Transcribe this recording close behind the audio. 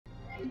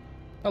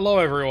Hello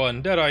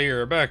everyone, Deadeye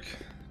here, back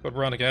with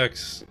Veronica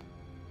X.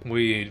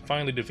 We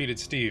finally defeated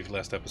Steve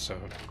last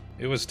episode.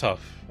 It was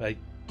tough. I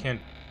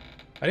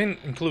didn't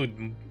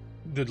include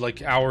the,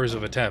 like, hours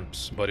of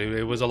attempts, but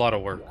it was a lot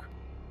of work.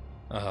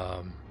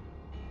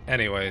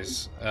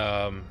 Anyways,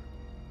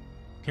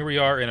 here we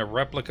are in a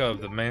replica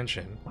of the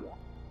mansion.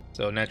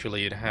 So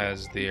naturally it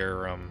has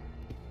their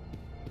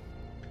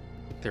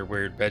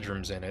weird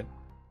bedrooms in it.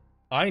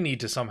 I need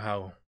to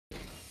somehow,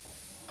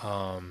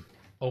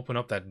 open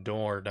up that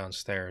door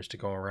downstairs to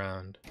go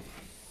around.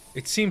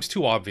 It seems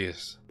too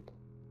obvious.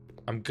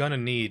 I'm gonna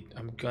need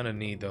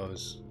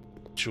those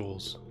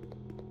jewels.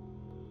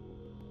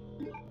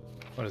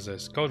 What is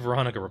this? Code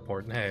Veronica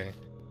report. Hey.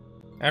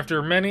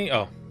 After many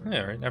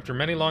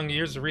long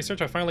years of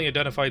research, I finally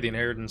identified the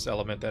inheritance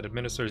element that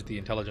administers the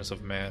intelligence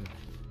of man.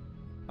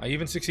 I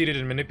even succeeded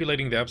in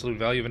manipulating the absolute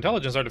value of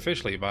intelligence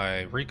artificially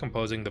by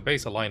recomposing the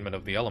base alignment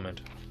of the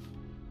element.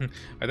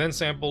 I then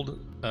sampled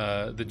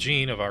the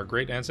gene of our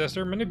great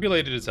ancestor,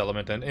 manipulated its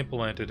element, and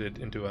implemented it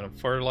into a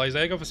fertilized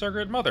egg of a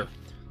surrogate mother.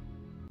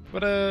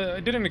 What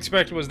I didn't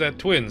expect was that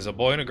twins, a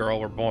boy and a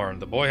girl, were born.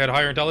 The boy had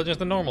higher intelligence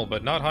than normal,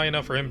 but not high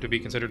enough for him to be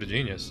considered a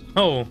genius.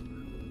 Oh!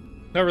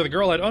 However, the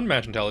girl had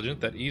unmatched intelligence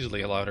that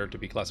easily allowed her to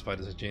be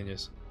classified as a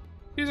genius.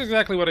 Here's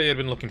exactly what I had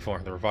been looking for,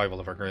 the revival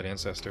of our great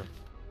ancestor.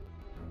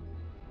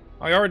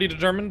 I already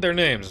determined their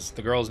names.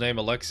 The girl's name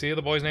Alexia,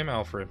 the boy's name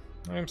Alfred.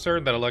 I am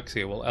certain that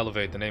Alexia will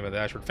elevate the name of the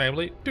Ashford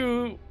family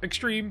to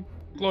extreme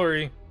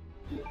glory.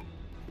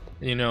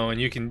 You know, and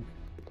you can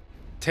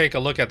take a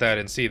look at that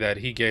and see that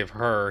he gave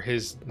her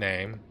his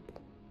name,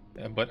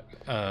 but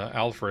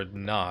Alfred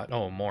not.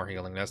 Oh, more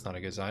healing. That's not a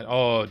good sign.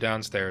 Oh,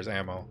 downstairs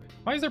ammo.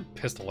 Why is there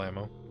pistol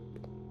ammo?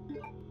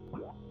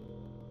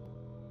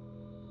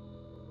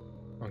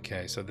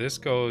 Okay, so this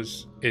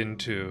goes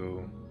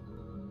into...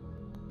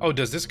 Oh,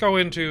 does this go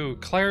into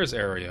Claire's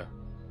area?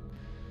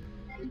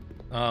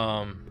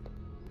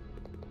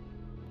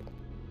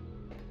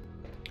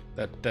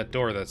 That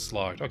door that's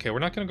locked. Okay, we're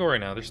not gonna go right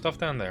now. There's stuff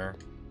down there.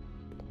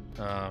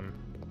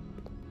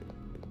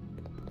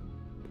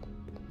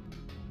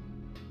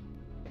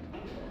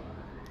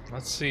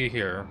 Let's see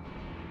here.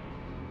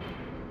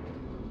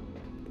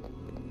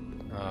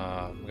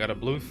 We got a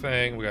blue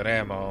thing. We got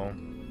ammo.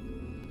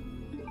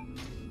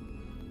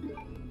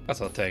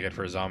 Guess I'll take it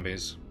for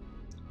zombies.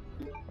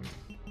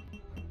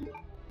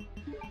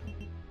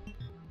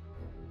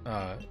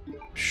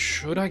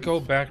 Should I go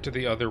back to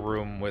the other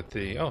room with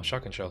the... Oh,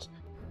 shotgun shells.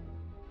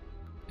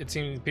 It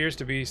appears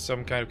to be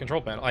some kind of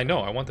control panel. I know,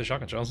 I want the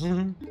shotgun shells.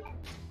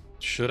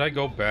 Should I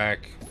go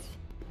back?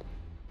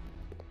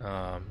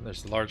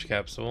 There's the large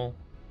capsule.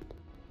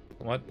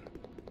 What?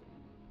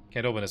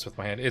 Can't open this with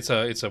my hand. It's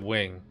a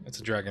wing. It's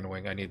a dragon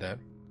wing. I need that.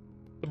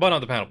 The button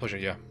on the panel. Push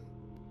it, yeah.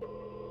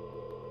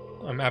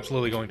 I'm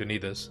absolutely going to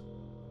need this.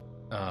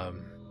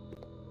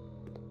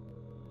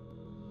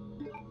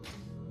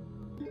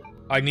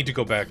 I need to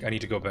go back. I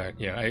need to go back.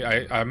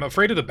 Yeah, I'm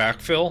afraid of the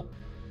backfill,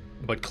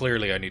 but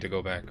clearly I need to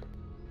go back.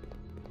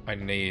 I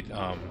need,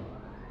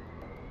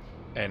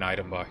 an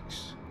item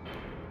box.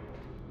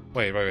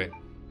 Wait.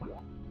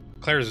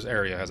 Claire's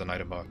area has an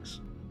item box.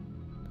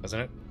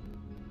 Doesn't it?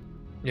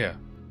 Yeah.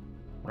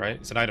 Right?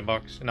 It's an item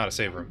box, not a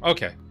save room.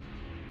 Okay.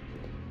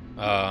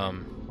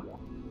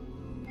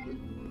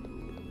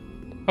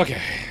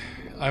 Okay.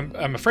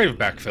 I'm afraid of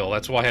backfill.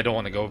 That's why I don't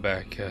want to go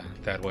back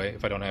that way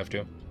if I don't have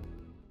to.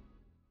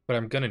 But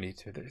I'm gonna need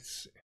to. It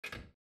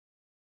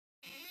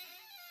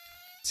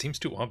seems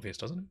too obvious,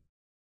 doesn't it?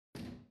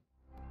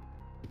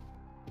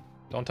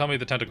 Don't tell me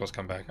the tentacles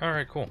come back.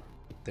 Alright, cool.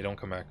 They don't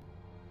come back.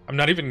 I'm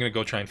not even gonna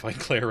go try and fight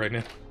Claire right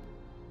now.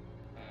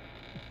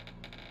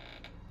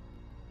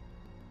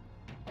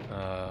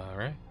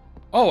 Alright.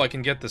 Oh, I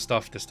can get the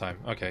stuff this time.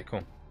 Okay,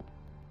 cool.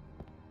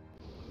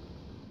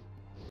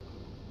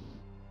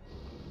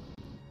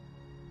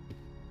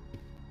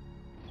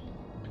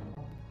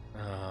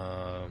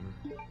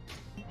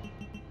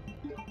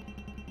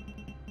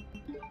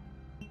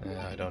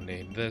 I don't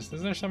need this.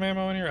 Is there some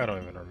ammo in here? I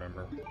don't even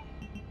remember.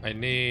 I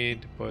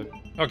need to put...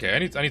 Okay, I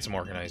need some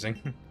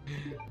organizing.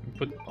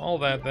 Put all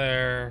that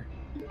there.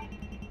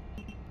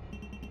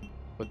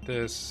 Put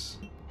this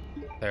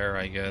there,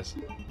 I guess.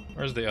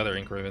 Where's the other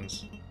ink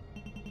ribbons?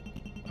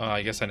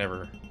 I guess I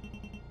never...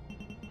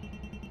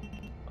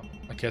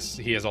 I guess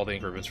he has all the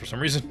ink ribbons for some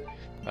reason.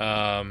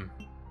 Alright,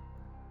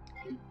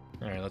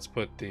 let's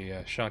put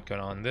the shotgun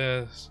on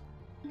this.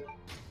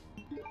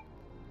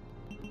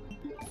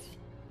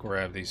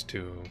 Grab these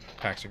 2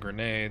 packs of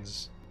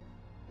grenades.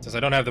 Since I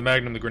don't have the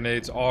Magnum, the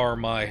grenades are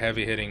my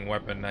heavy-hitting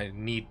weapon. I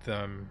need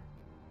them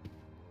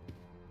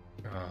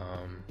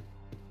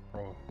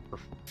for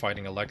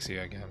fighting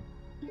Alexia again.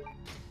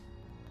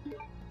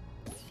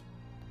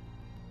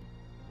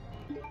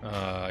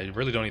 I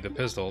really don't need the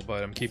pistol,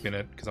 but I'm keeping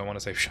it because I want to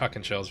save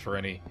shotgun shells for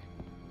any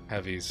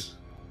heavies.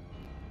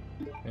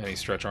 Any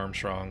Stretch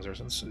Armstrongs or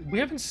something. We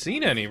haven't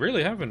seen any,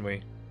 really, haven't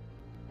we?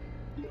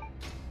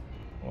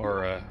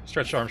 Or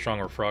Stretch Armstrong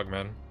or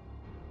Frogman.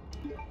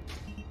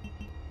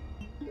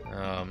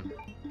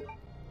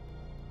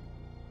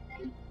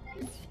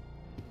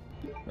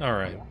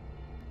 Alright.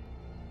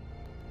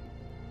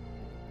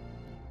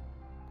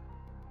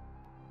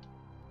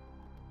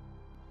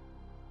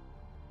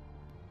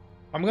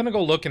 I'm gonna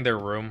go look in their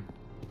room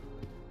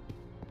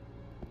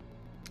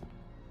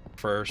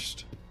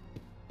first.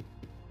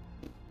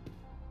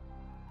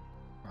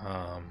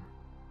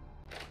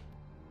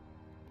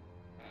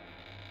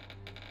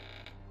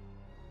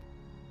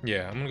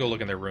 Yeah, I'm gonna go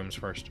look in their rooms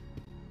first.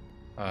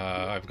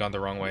 I've gone the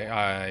wrong way.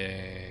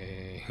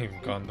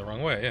 I've gone the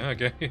wrong way.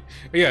 Okay.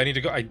 Yeah, I need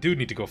to go. I do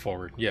need to go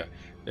forward. Yeah,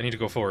 I need to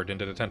go forward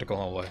into the tentacle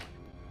hallway.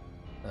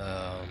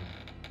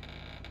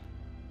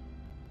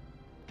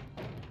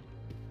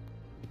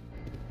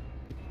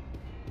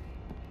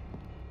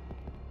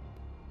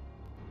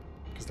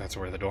 Because that's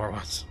where the door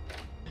was.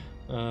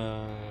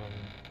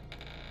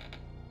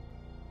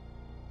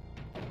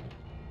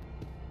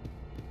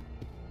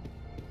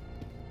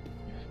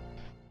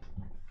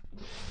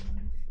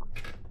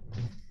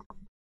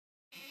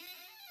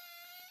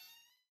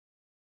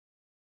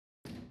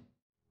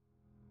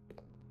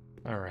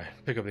 Alright,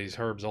 pick up these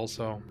herbs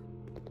also.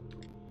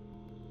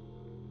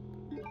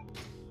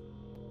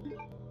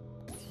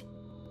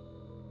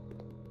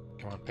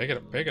 Come on, pick it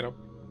up, pick it up.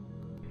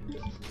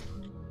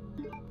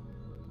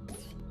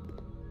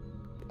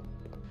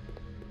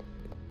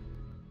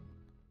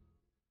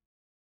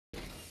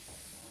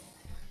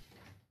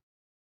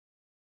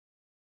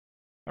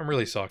 I'm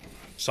really socked.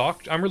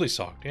 Socked? I'm really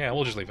socked. Yeah,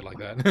 we'll just leave it like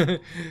that. I'm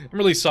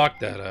really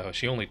socked that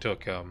she only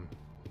took a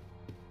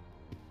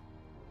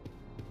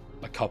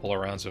couple of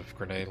rounds of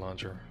grenade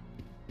launcher.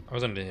 I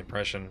was under the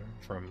impression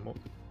from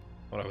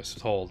what I was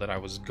told that I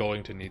was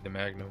going to need the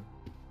Magnum.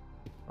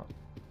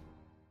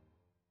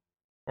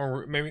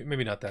 Or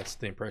maybe not that's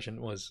the impression,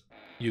 was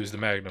use the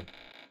Magnum.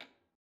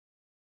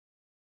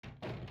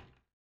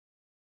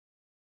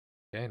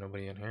 Okay,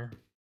 nobody in here.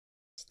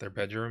 It's their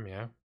bedroom,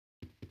 yeah.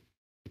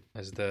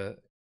 Is the...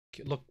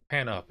 Look,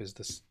 pan up. Is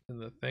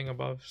the thing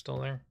above still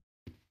there?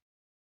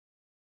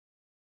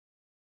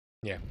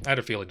 Yeah, I had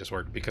a feeling this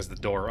worked because the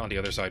door on the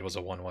other side was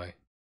a one-way.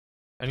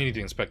 I need to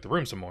inspect the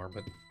room some more,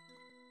 but...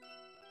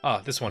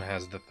 Ah, this one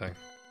has the thing.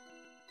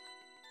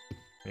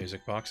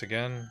 Music box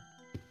again.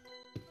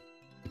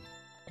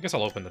 I guess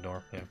I'll open the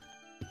door, yeah.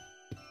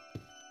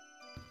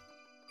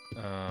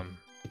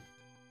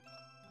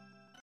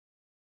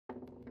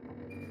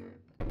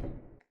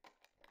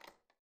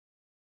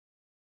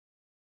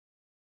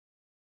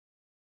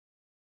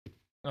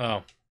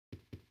 Oh.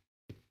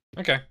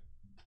 Okay.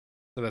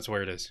 So that's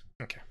where it is.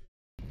 Okay.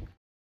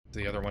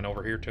 The other one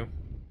over here, too?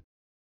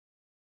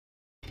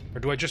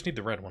 Or do I just need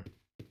the red one?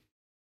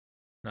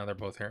 No, they're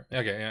both here.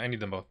 Okay, yeah, I need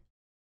them both.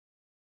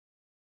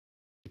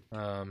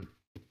 How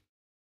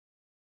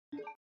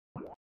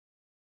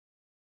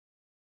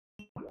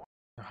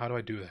do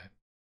I do that?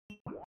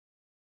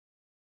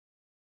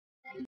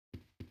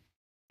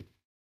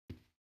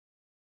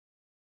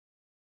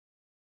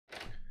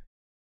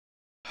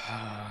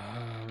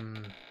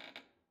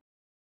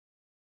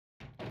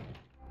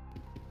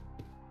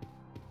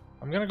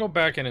 I'm gonna go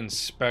back and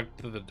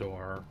inspect the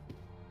door.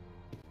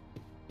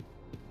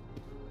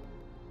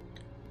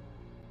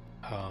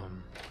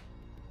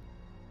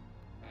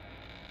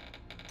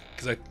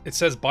 Because it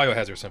says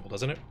biohazard symbol,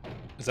 doesn't it?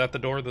 Is that the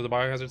door, the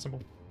biohazard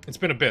symbol? It's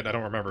been a bit, I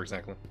don't remember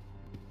exactly.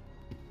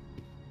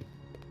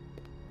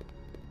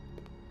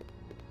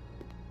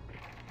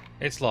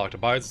 It's locked. A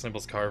biohazard symbol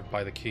is carved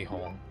by the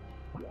keyhole.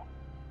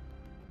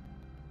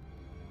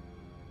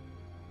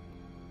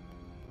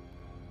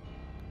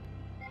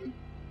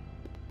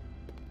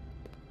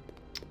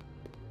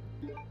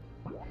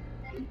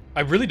 I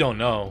really don't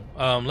know.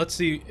 Let's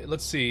see.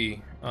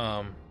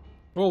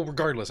 Well,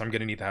 regardless, I'm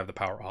gonna need to have the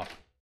power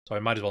off. So I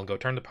might as well go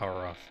turn the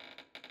power off.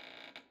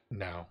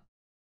 Now.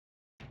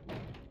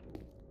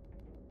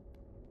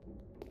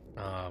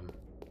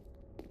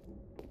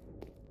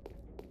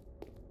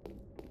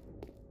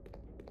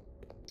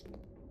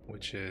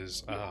 Which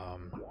is,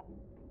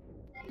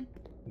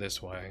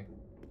 this way.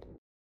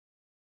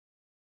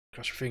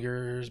 Cross your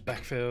fingers,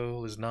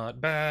 backfill is not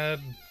bad.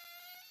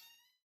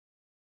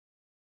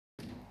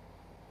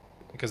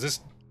 Because this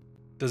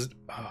does...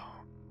 Oh.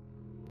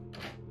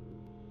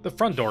 The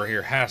front door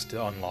here has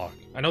to unlock.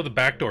 I know the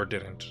back door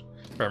didn't,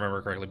 if I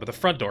remember correctly, but the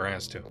front door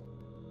has to.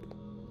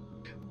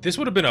 This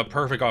would have been a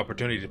perfect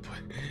opportunity to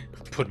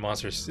put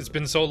monsters. It's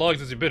been so long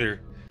since you've been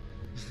here.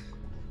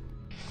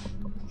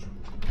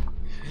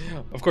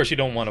 Of course, you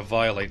don't want to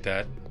violate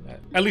that.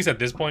 At least at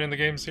this point in the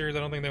game series, I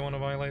don't think they want to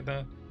violate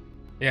that.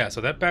 Yeah,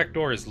 so that back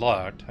door is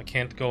locked. I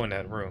can't go in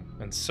that room.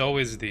 And so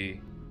is the...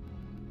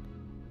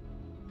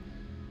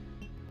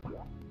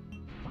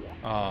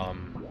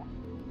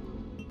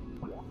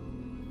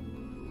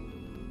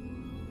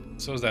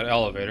 So is that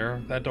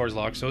elevator. That door's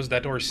locked. So is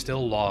that door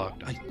still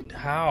locked.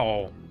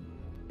 How?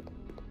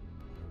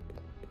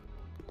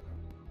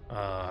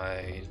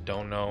 I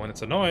don't know, and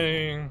it's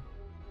annoying.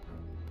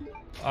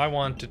 I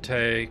want to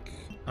take,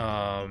 do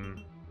I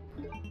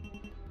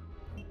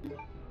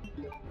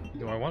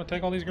want to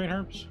take all these green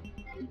herbs?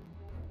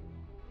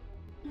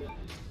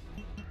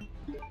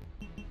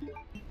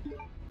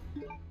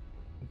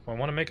 I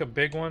want to make a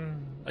big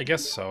one? I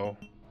guess so.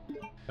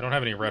 I don't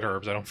have any red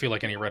herbs. I don't feel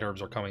like any red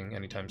herbs are coming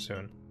anytime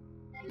soon.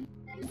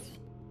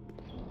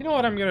 You know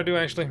what I'm gonna do,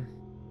 actually?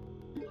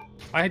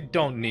 I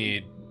don't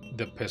need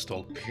the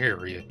pistol,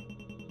 period.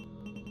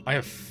 I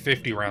have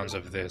 50 rounds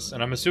of this,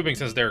 and I'm assuming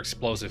since they're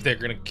explosive, they're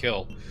gonna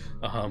kill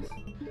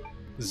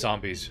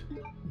zombies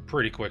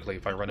pretty quickly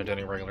if I run into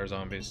any regular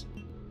zombies.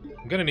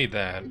 I'm gonna need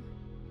that.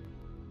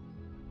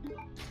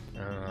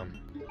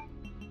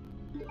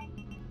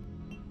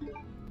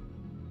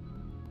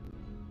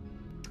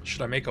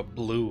 Should I make a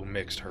blue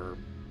mixed herb?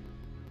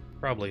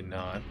 Probably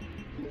not.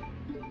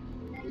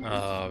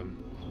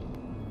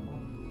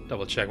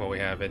 Double check what we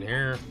have in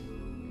here.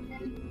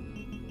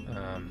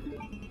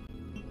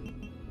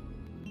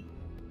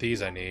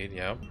 These I need,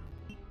 yep.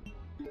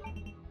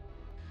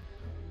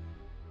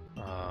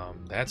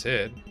 That's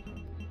it.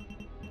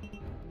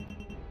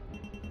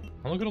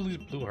 Oh, look at all these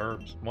blue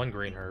herbs. One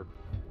green herb.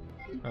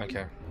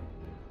 Okay.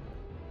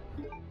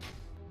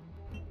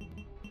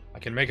 I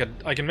can make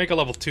a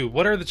level 2.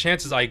 What are the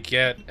chances I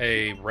get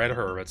a red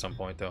herb at some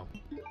point, though?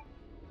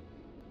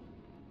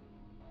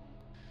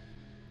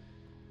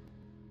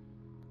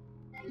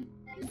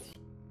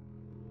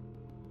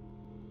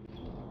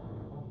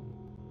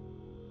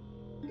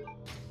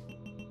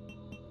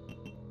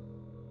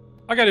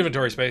 I got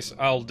inventory space.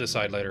 I'll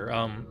decide later.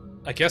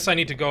 I guess I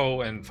need to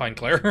go and find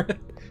Claire.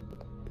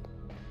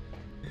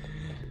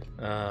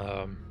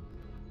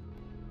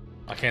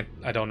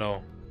 I don't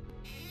know.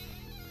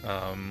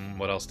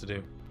 What else to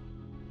do?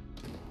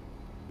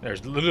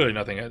 There's literally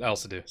nothing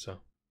else to do, so.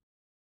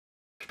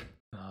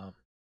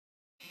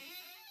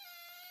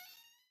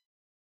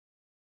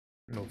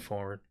 Move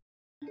forward.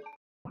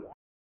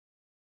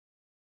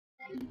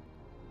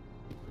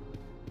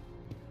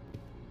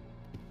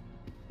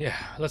 Yeah,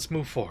 let's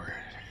move forward.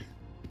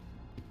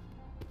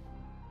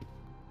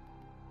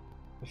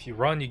 If you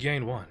run, you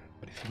gain 1,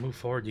 but if you move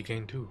forward, you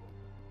gain 2.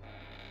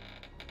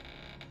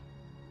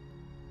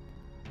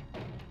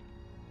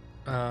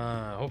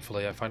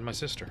 Hopefully I find my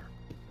sister.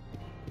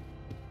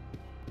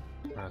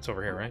 It's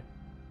over here, right?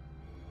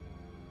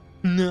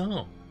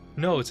 No!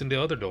 No, it's in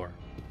the other door.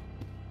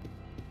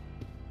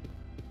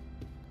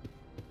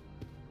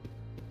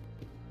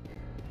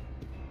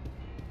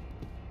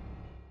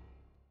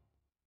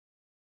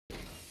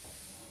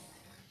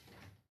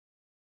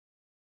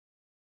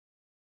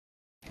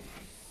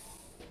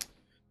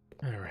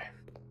 Alright.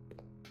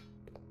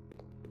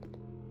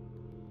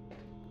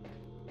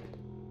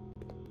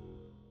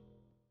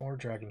 More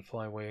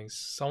dragonfly wings.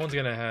 Someone's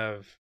gonna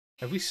have...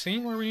 Have we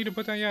seen where we need to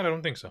put that yet? I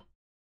don't think so.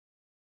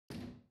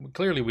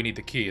 Clearly we need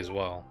the key as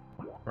well.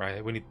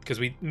 Right? We need... Because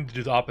we need to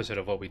do the opposite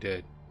of what we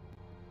did.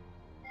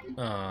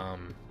 We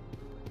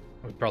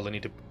probably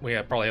need to... We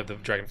probably have the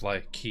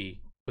dragonfly key.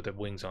 Put the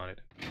wings on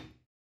it.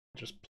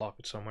 Just plop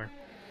it somewhere.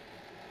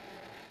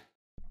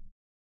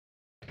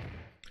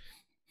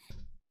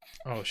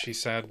 Oh,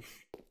 she's sad.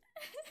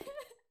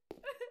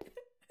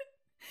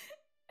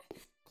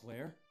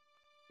 Claire?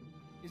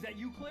 Is that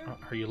you, Claire?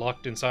 Are you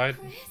locked inside?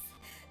 Chris?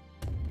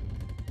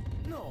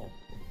 No.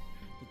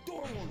 The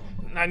door won't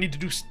open. I need to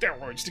do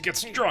steroids to get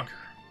stronger.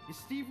 Is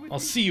Steve with I'll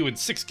me? see you in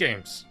 6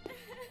 games.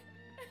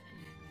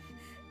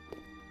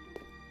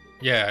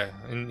 Yeah,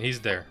 and he's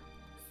there.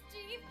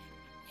 Steve,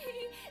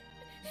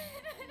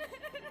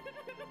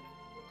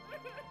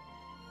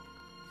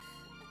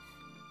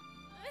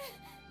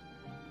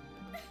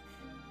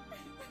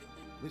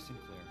 Listen,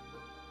 Claire.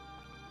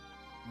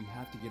 We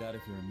have to get out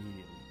of here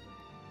immediately.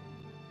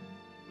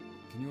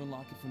 Can you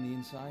unlock it from the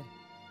inside?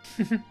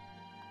 No,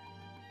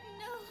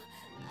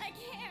 I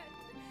can't.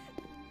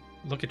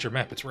 Look at your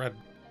map, it's red.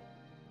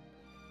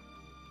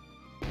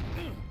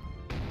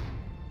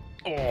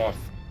 Oh,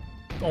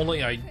 if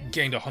only I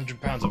gained 100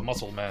 pounds of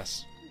muscle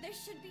mass. There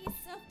should be a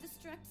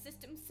self-destruct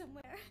system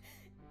somewhere.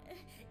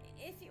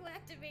 If you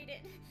activate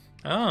it,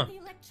 Ah, the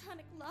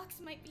electronic locks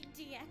might be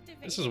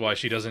deactivated. this is why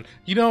she doesn't...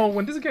 You know,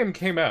 when this game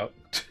came out...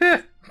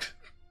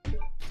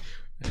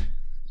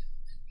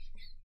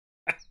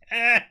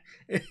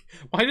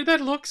 Why did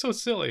that look so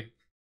silly?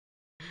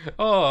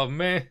 Oh,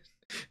 man.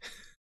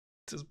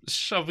 Just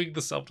shoving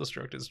the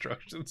self-destruct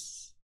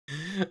instructions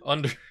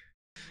under...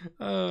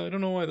 I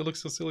don't know why that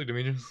looks so silly to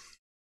me. Just...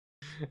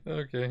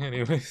 Okay,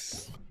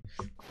 anyways.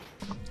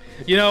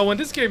 You know, when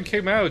this game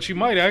came out, you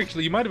might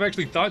have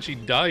actually thought she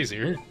dies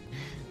here.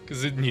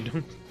 Because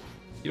you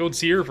don't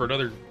see her for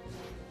another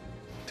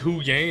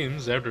 2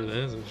 games after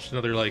this. It's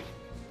another, like,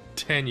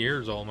 10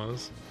 years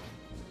almost.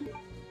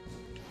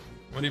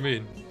 What do you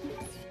mean?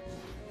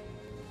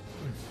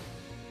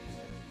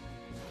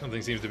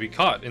 Something seems to be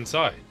caught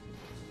inside.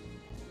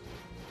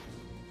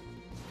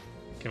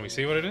 Can we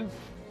see what it is?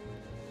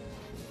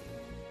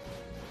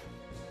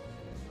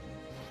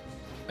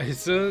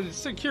 It's a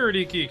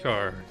security key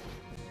card.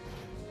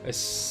 A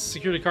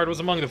security card was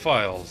among the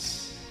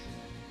files.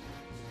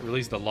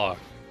 Release the lock.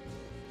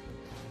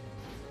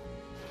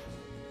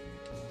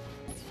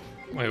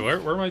 Wait, where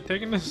am I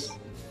taking this?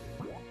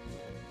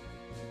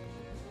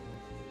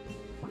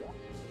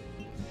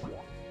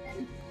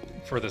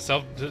 for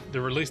the to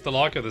release the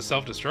lock of the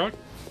self-destruct?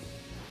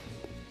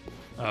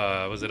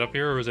 Was it up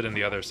here or was it in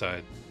the other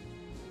side?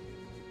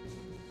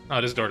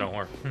 Oh, this door don't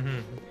work.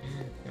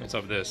 It's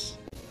up this.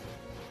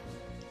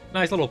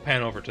 Nice little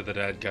pan over to the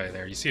dead guy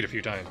there. You see it a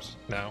few times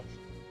now.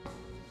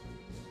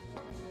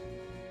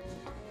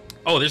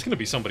 Oh, there's gonna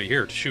be somebody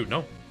here to shoot,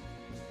 no?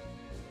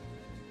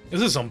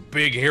 This is some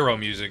big hero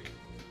music.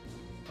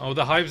 Oh,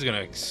 the hive's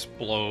gonna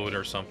explode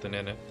or something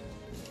in it.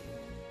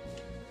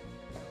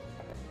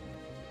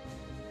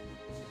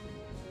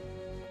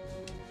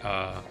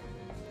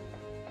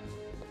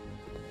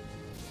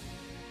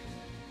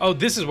 Oh,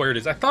 this is where it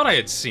is. I thought I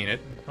had seen it.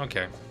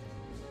 Okay.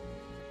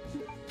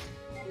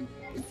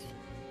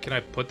 Can I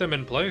put them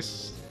in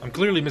place? I'm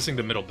clearly missing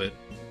the middle bit.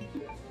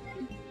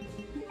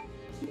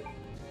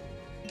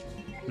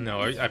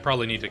 No, I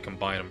probably need to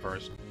combine them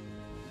first.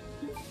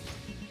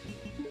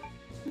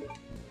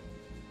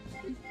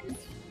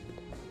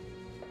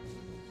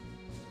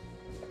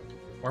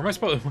 Where am I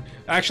supposed to...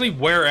 Actually,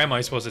 where am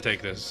I supposed to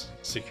take this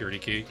security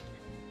key?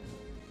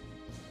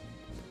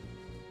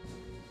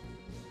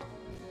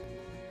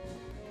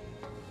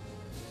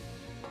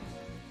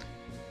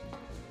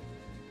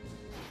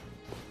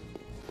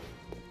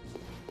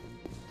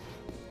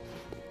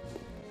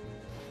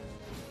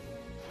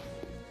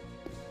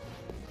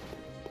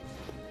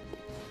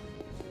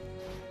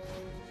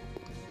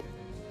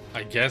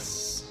 I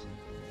guess...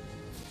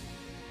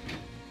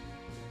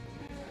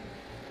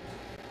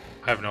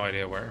 I have no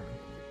idea where.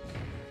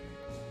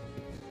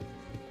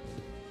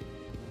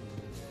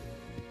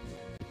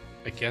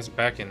 I guess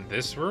back in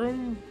this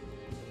room?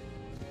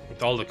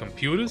 With all the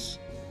computers?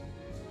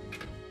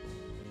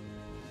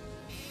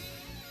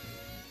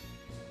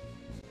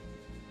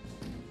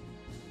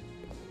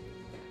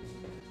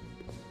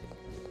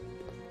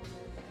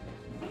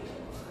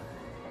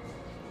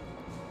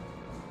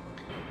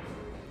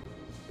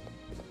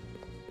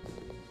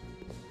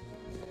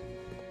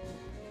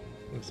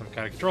 Some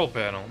kind of control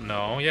panel.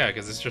 No, yeah,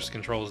 because this just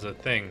controls the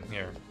thing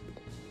here.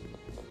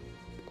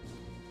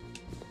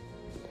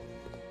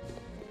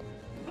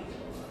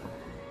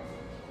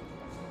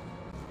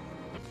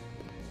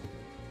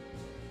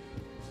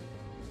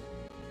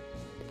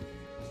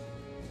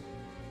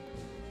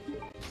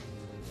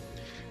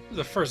 There's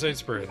a first aid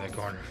spray in that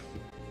corner.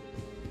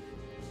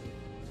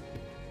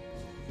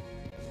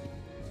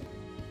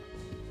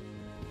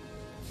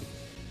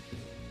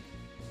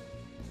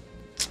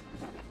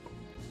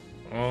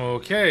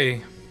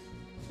 Okay.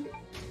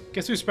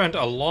 Guess we spent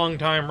a long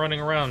time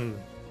running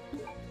around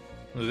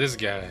with this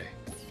guy.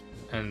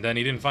 And then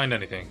he didn't find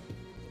anything.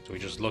 So we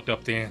just looked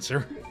up the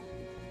answer.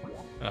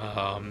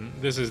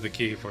 This is the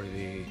key for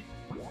the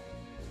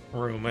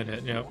room in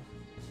it, yep.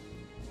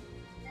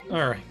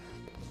 Alright.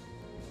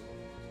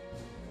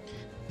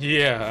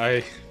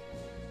 Yeah,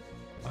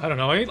 I don't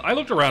know, I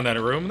looked around that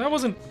room, that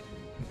wasn't...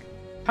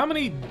 How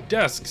many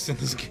desks in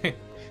this game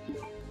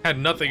had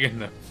nothing in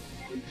them?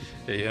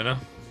 You know?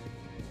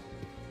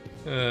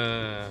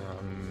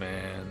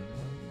 Man.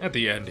 At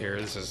the end here,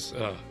 this is,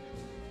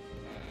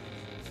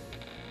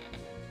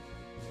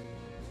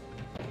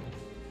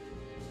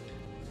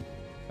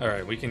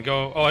 Alright, we can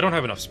go... Oh, I don't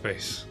have enough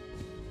space.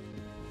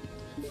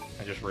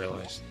 I just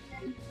realized.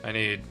 I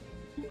need...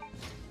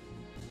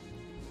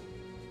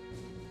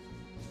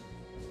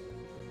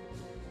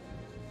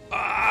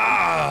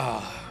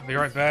 Ah! Be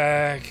right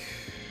back.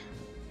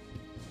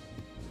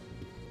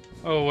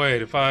 Oh,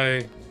 wait, if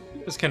I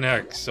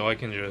disconnect, so I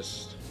can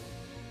just...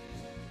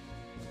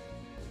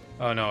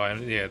 Oh, no,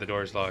 yeah, the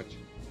door's locked.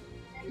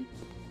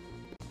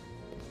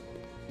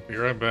 Be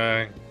right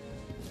back.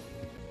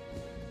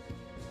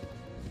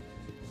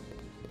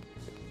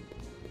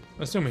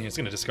 Assuming it's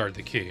gonna discard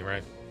the key,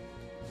 right?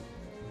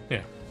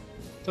 Yeah.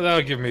 So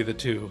that'll give me the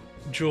 2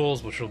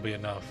 jewels, which will be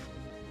enough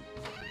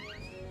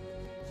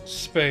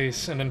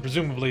space, and then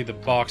presumably the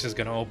box is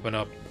gonna open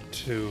up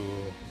to...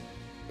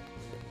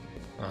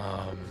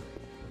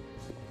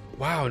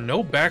 Wow,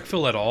 no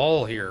backfill at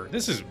all here.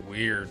 This is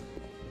weird.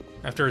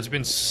 After it's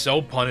been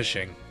so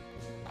punishing.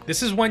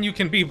 This is when you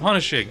can be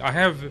punishing. I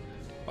have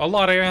a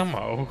lot of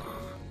ammo.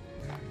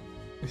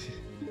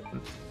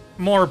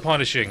 More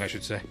punishing, I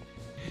should say.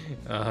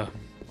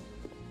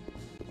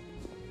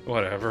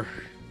 Whatever.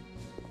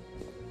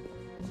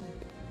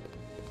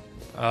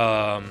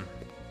 As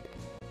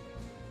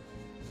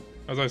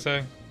I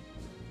say?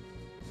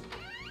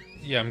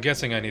 Yeah, I'm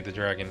guessing I need the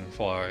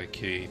dragonfly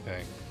key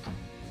thing.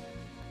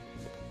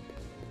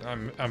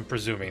 I'm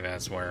presuming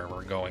that's where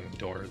we're going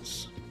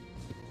towards.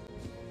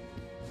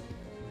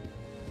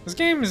 This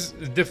game's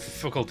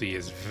difficulty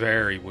is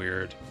very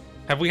weird.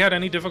 Have we had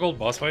any difficult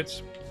boss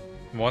fights?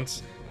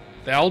 Once.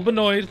 The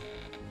Albinoid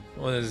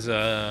was,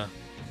 Oh!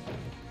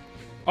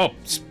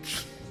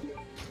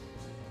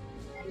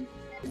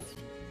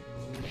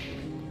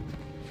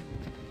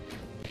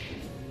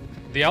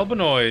 The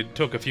Albinoid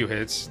took a few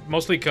hits,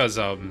 mostly because,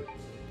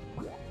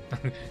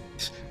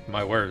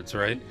 my words,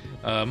 right?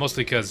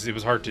 Mostly because it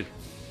was hard to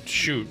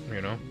shoot,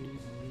 you know?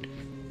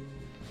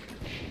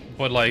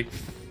 But, like,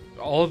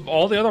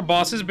 all the other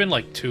bosses have been,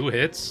 like, 2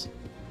 hits.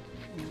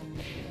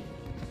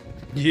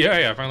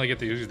 Yeah, I finally get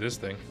to use this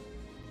thing.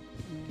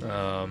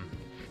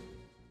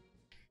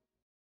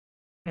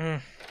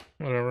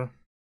 Whatever.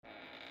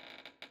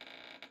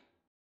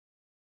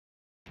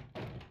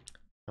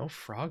 No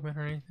frogmen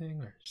or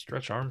anything, or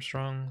Stretch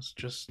Armstrongs,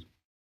 just...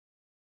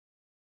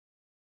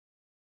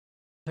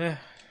 Eh.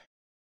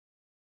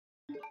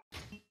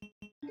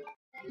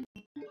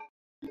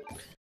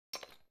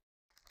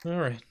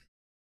 Alright.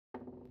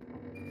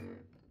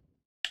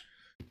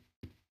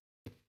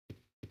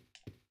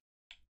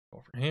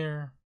 Over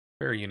here.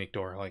 Very unique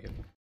door, I like it.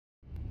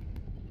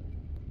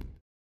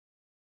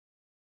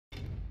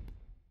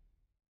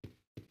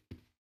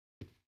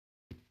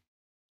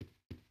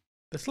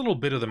 This little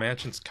bit of the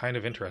mansion's kind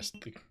of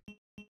interesting.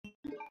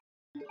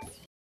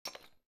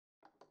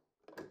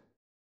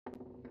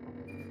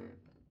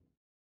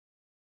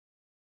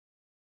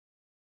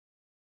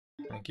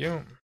 Thank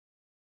you.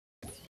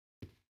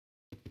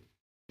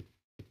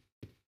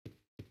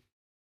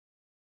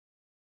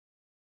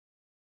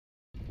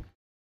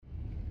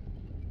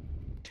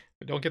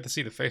 We don't get to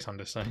see the face on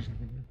this side.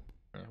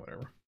 Yeah,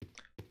 whatever.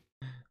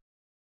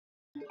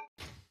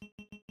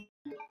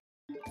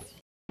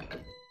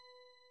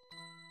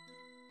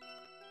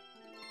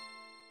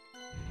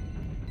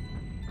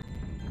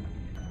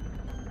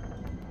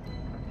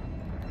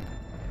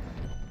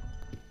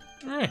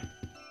 Alright.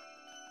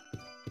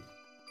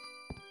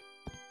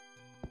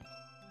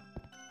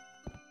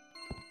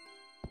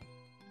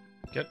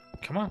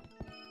 Come on.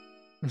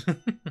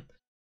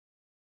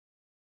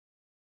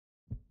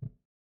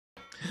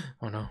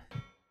 Oh no.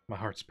 My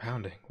heart's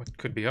pounding. What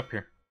could be up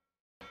here?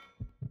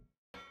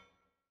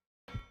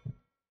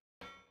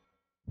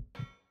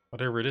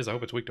 Whatever it is, I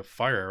hope it's weak to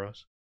fire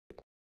arrows.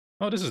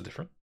 Oh, this is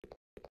different.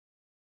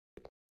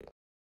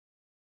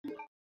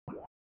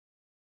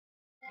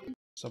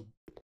 It's a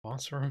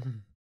boss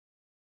room.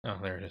 Oh,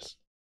 there it is.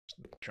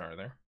 There's a jar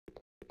there.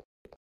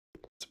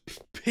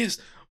 It's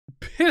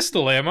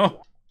pistol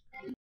ammo!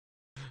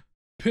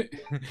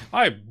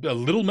 I'm a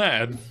little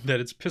mad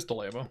that it's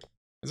pistol ammo.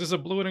 Is this a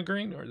blue and a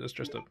green, or is this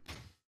just a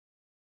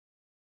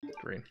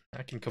green?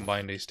 I can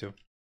combine these two.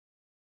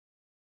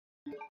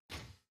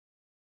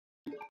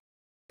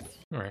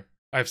 Alright.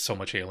 I have so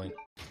much healing.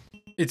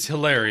 It's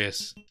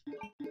hilarious.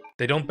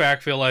 They don't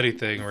backfill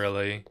anything,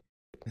 really.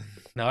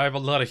 Now I have a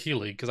lot of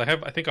healing, because I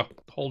have, I think, a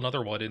whole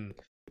nother one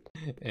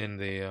in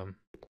the,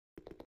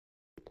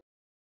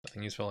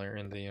 nothing useful here,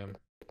 in the,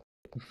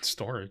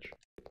 storage.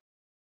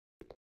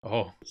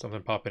 Oh,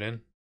 something popping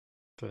in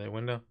through that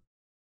window.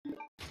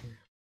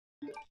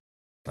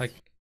 Like,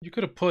 you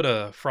could have put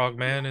a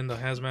frogman in the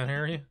hazmat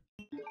area.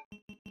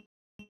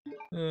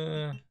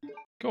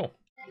 Cool.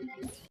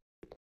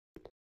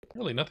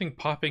 Really, nothing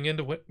popping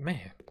into it.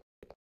 Man.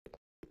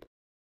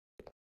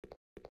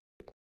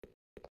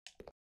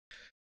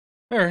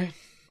 Alright.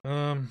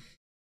 I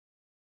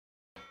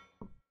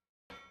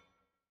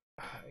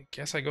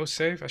guess I go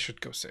save? I should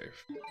go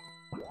save.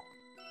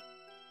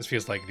 This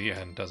feels like the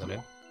end, doesn't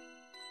it?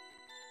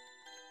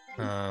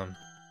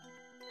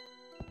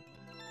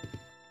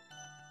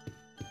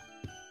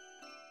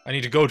 I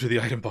need to go to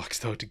the item box,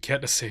 though, to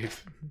get a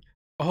save.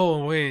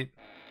 Oh, wait.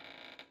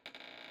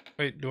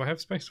 Wait, do I have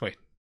space? Wait.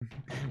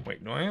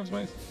 Wait, do I have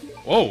space?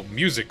 Whoa,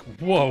 music.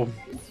 Whoa.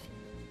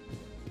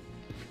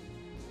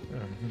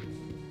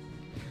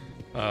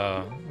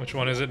 Which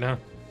one is it now?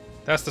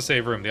 That's the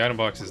save room. The item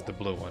box is the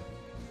blue one.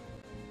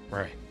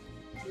 Right.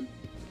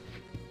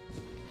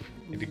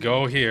 Need to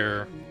go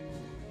here.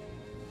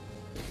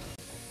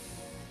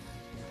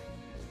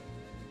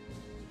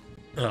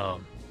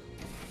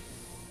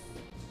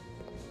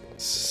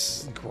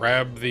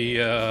 Grab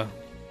the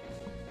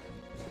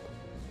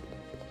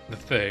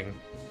thing.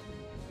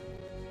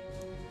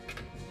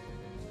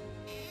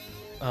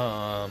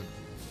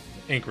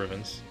 Ink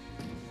ribbons.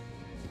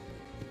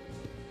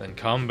 Then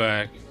come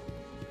back,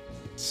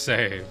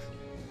 save,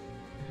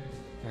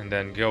 and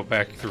then go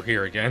back through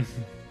here again.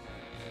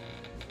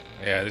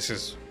 Yeah, this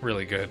is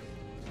really good.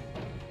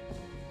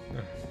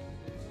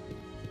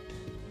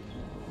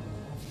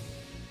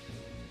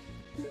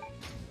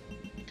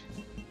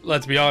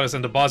 Let's be honest,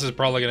 and the boss is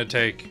probably gonna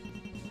take...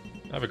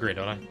 I have a green,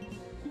 don't I?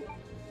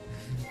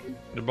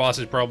 The boss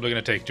is probably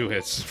gonna take 2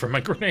 hits from my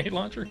grenade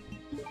launcher.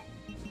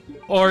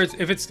 Or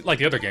if it's like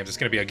the other games, it's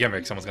gonna be a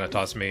gimmick. Someone's gonna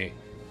toss me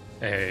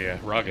a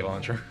rocket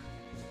launcher.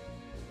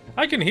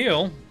 I can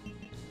heal.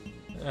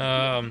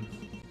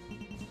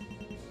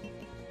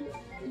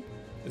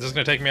 Is this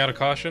gonna take me out of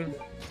caution?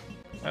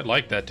 I'd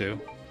like that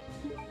too.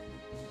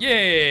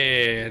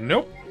 Yeah,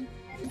 nope.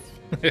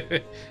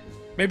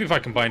 Maybe if I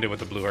combined it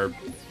with the blue herb.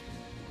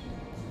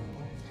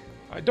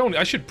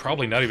 I should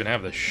probably not even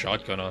have the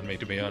shotgun on me,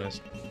 to be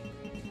honest.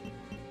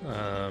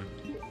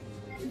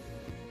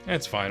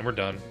 It's fine, we're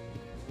done.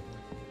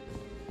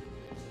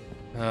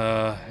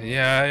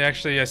 Yeah,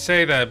 actually, I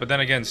say that, but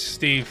then again,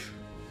 Steve,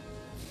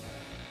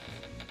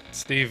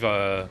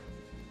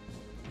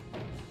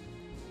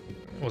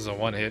 was a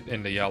one-hit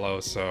in the yellow,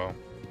 so,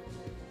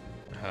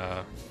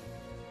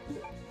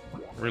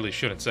 really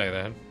shouldn't say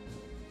that.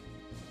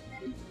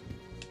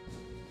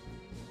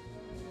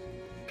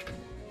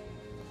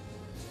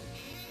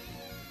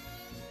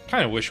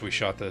 Kind of wish we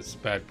shot this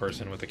bad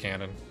person with the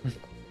cannon.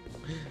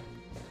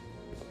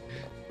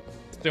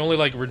 It's the only,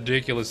 like,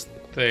 ridiculous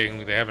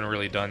thing they haven't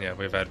really done yet.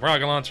 We've had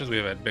rocket launchers,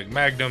 we've had big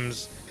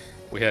magnums,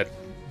 we had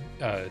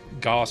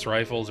Gauss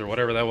rifles or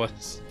whatever that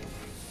was.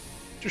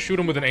 Just shoot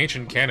him with an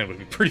ancient cannon would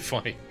be pretty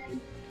funny.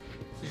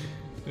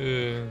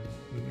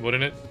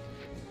 Wouldn't it?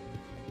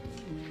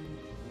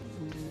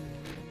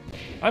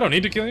 I don't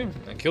need to kill you.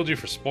 I killed you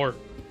for sport.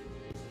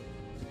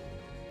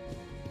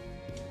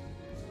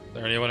 Is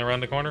there anyone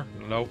around the corner?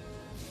 Nope.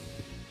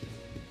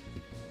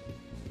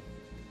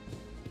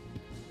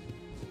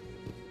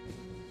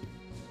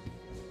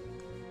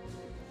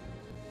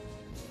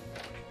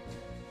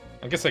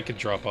 I guess I could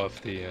drop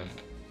off the...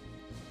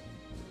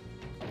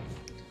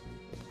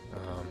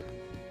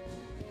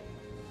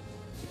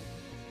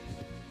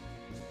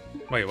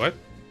 Wait, what?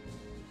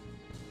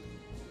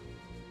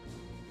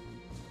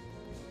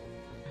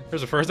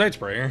 There's a first aid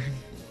sprayer.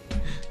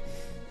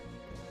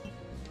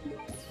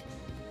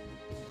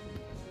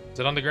 Is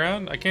it on the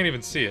ground? I can't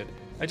even see it.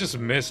 I just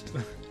missed.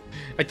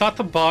 I thought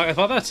I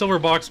thought that silver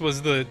box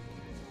was the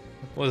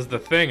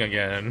thing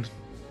again.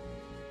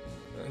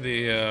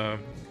 I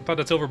thought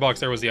that silver box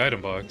there was the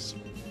item box.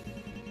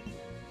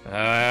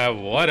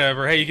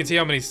 Whatever. Hey, you can see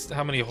how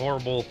many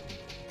horrible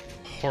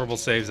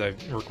saves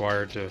I've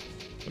required to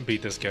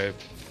beat this guy.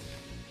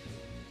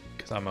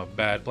 Because I'm a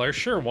bad player.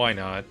 Sure, why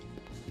not?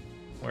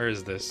 Where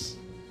is this?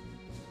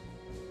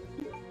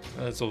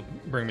 This will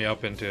bring me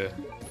up into...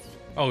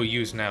 Oh,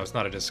 use now. It's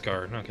not a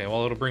discard. Okay,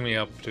 well, it'll bring me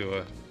up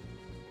to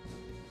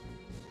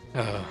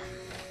a...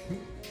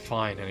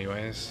 fine,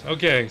 anyways.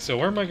 Okay, so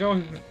where am I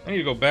going? I need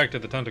to go back to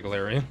the tentacle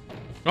area.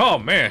 Oh,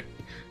 man!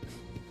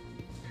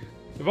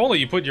 If only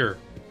you put your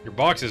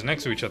boxes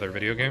next to each other,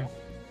 video game.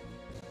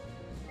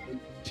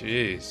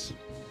 Jeez.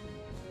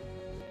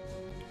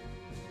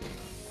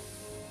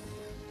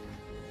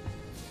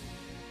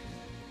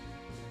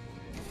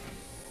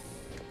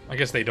 I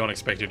guess they don't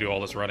expect you to do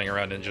all this running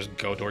around and just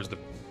go towards the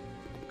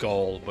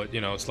goal, but, you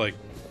know, it's like...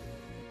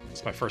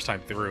 It's my first time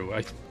through.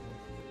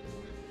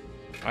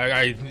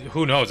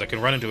 Who knows? I could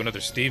run into another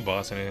Steve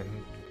boss and...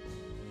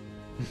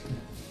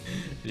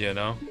 you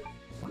know?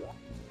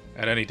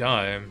 At any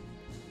time.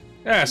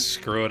 Ah,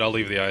 screw it. I'll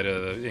leave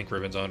the ink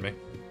ribbons on me.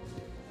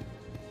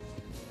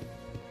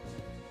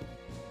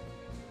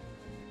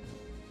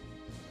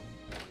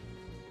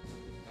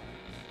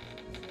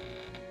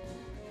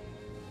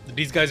 Did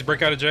these guys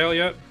break out of jail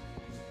yet?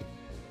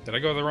 Did I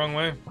go the wrong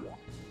way?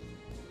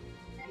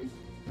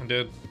 I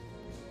did.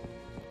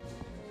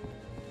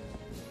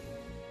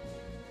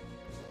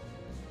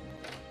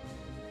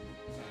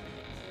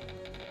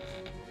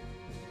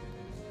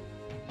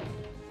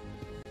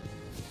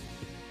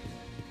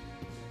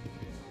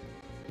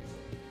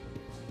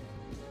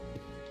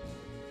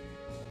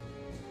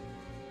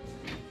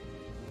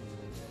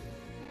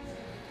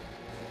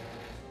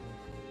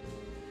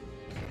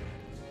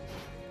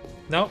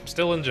 Nope,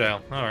 still in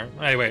jail. Alright.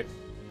 Hey, wait.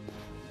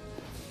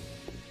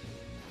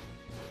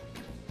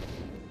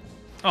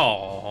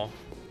 Aww.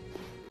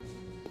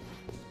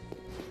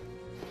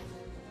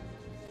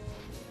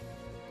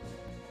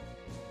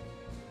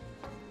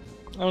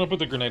 I'm gonna put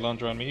the grenade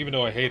launcher on me, even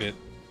though I hate it.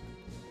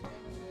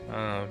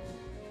 I'm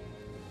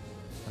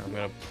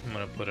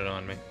gonna put it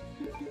on me.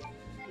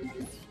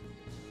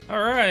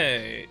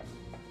 Alright!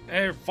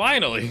 Hey,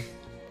 finally!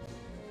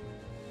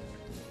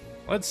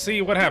 Let's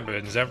see what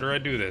happens after I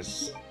do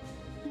this.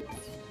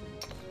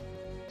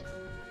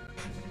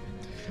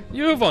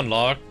 You've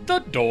unlocked the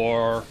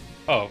door!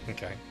 Oh,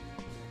 okay.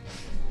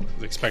 I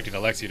was expecting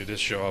Alexi to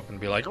just show up and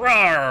be like,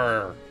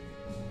 "Rawr!"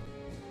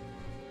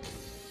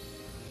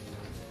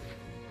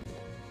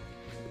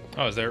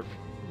 Oh, is there a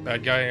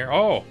bad guy here?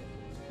 Oh!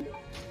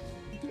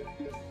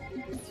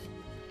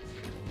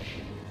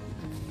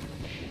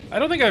 I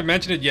don't think I've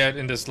mentioned it yet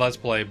in this Let's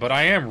Play, but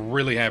I am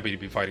really happy to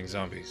be fighting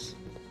zombies.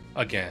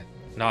 Again.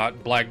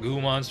 Not black goo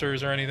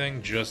monsters or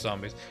anything, just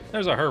zombies.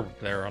 There's a herb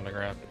there on the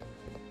ground.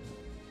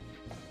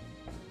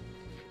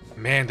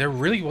 Man, there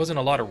really wasn't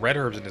a lot of red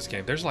herbs in this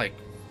game. There's like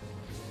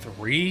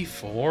 3,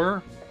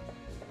 4.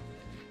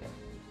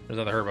 There's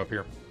another herb up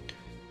here.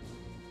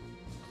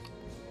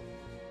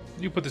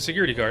 You put the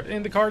security card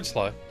in the card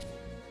slot.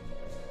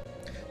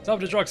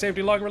 Self-destruct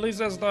safety lock release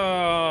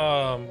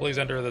system. Please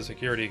enter the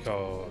security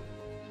code.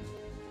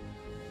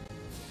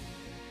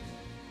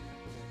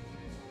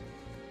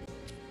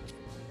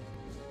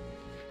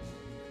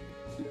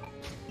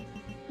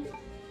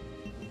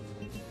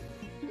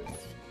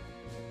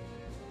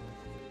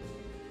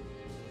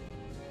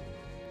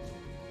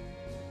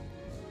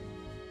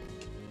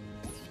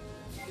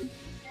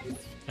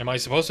 Am I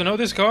supposed to know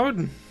this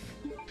code?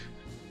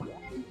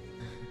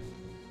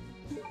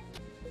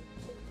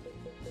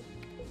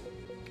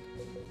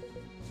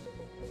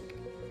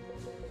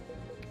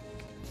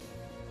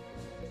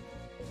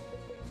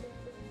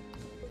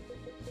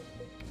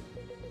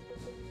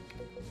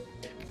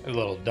 A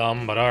little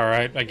dumb, but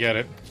alright, I get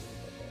it.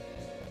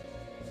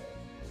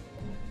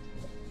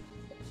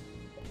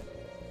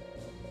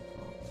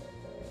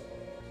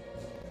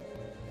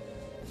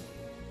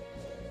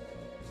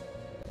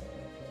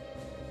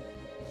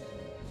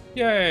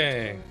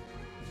 Yay!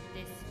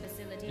 This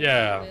facility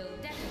Yeah. will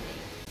detonate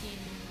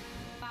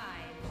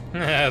in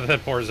 5.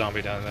 That poor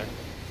zombie down there.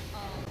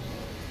 All doors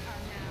are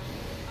now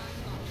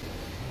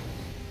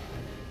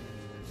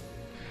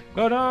unlocked.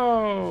 Oh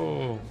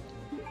no!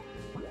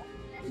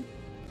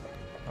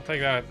 I'll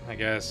take that, I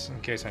guess,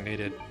 in case I need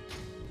it.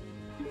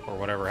 Or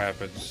whatever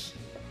happens.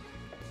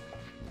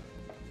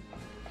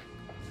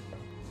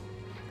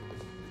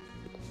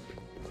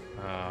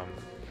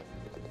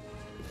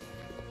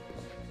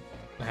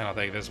 And I'll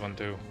take this one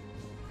too.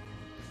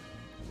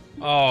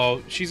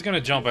 Oh, she's gonna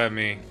jump at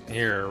me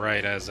here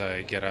right as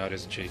I get out,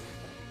 isn't she?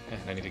 And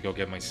I need to go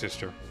get my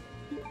sister.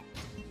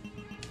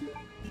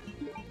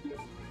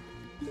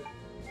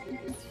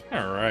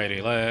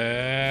 Alrighty,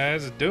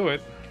 let's do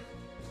it.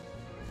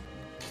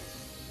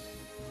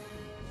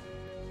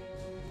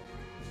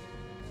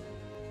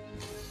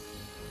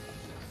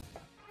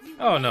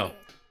 Oh no.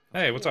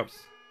 Hey, what's up?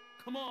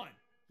 Come on,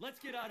 let's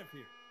get out of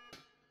here.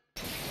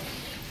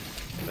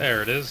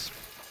 There it is.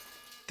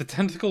 The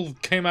tentacle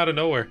came out of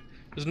nowhere.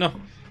 There's no...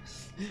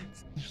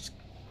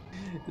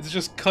 It's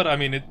just cut, I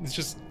mean, it's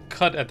just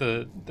cut at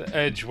the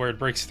edge where it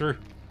breaks through.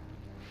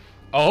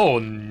 Oh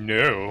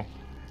no.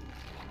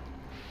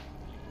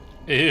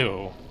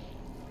 Ew.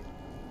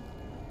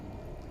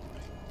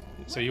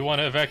 So you want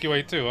to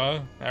evacuate too, huh?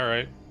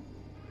 Alright.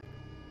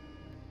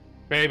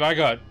 Babe, I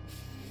got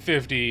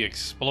 50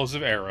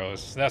 explosive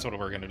arrows. That's what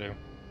we're gonna do.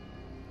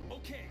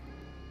 Okay,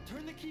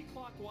 turn the key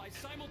clockwise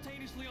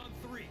simultaneously on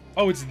 3.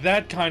 Oh, it's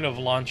that kind of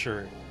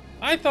launcher.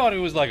 I thought it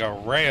was like a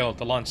rail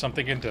to launch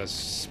something into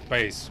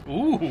space.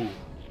 Ooh.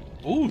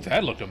 Ooh,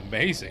 that looked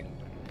amazing.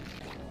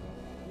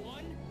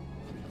 1,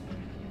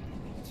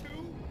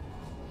 2,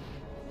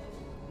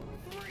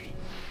 3.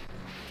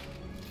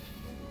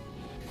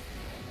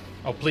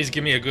 Oh, please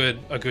give me a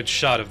good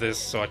shot of this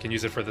so I can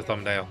use it for the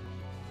thumbnail.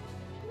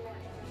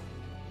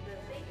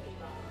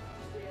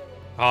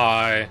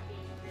 Hi.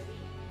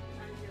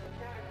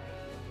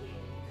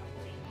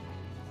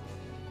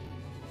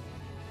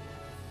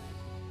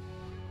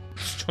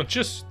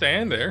 Just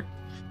stand there.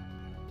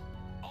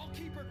 I'll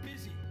keep her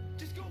busy.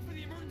 Just go for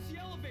the emergency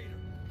elevator.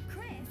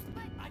 Chris,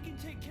 but I can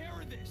take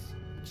care of this.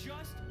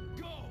 Just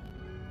go.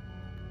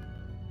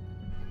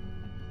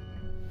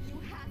 you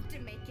have to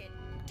make it.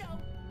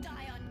 Don't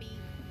die on me.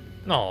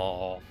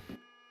 Aww.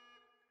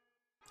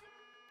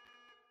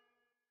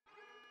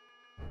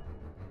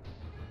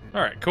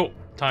 Alright, cool.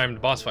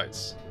 Timed boss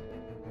fights.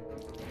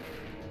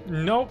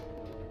 Nope.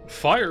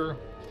 Fire.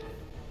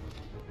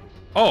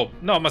 Oh,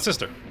 no, my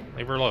sister.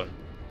 Leave her alone.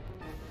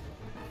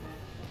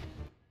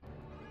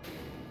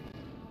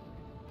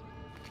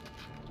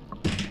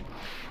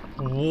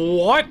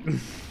 What?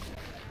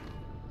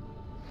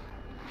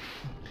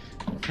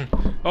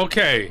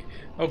 Okay.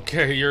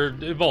 Okay, you're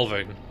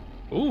evolving.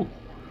 Ooh.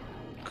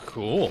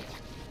 Cool.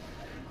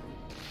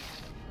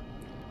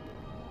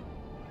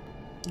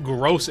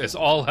 Gross as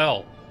all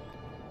hell.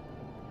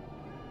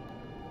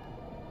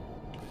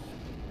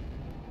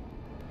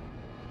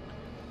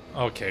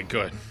 Okay,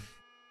 good.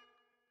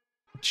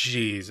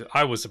 Jeez,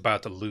 I was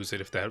about to lose it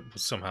if that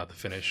was somehow the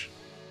finish.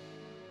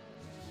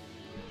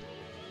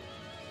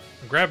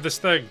 Grab this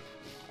thing.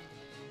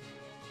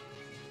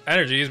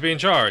 Energy is being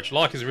charged.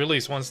 Lock is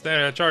released once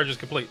that charge is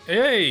complete.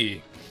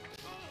 Hey!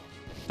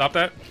 Stop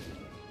that.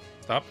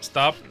 Stop,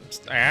 stop.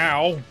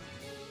 Ow.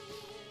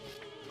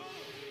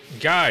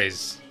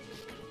 Guys.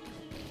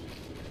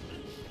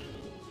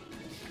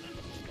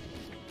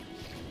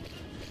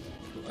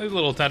 These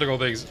little tentacle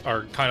things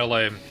are kind of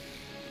lame.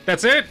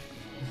 That's it?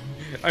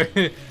 I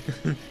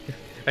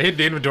hit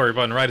the inventory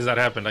button right as that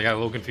happened. I got a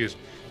little confused.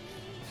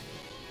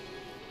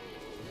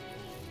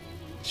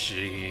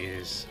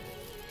 Jeez.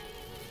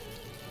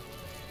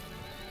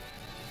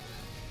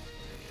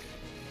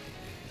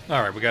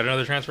 Alright, we got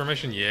another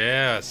transformation?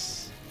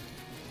 Yes.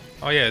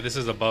 Oh yeah, this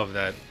is above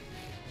that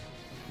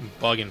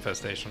bug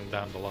infestation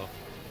down below.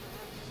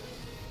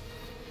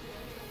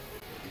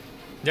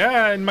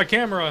 Yeah, in my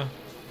camera.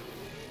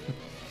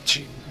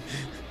 Gee.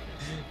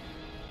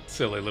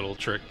 Silly little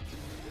trick.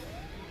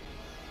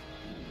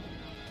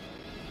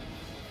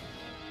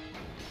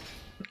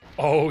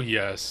 Oh,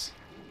 yes.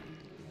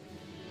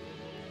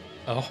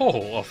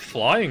 Oh, a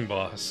flying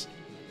boss.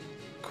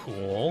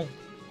 Cool.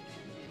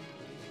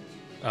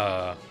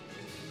 The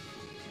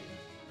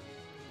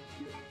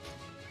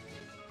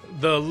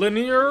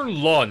linear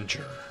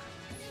launcher.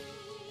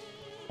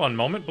 One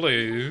moment,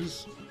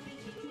 please.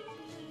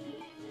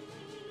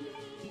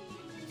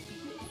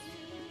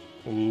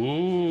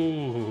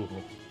 Ooh.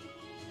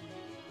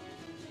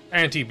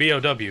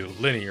 Anti-BOW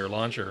linear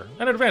launcher.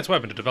 An advanced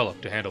weapon to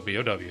develop to handle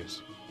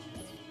BOWs.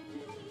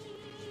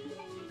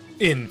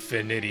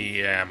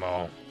 Infinity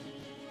ammo.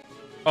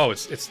 Oh,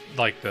 it's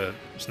like the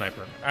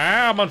sniper.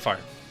 Ah, I'm on fire.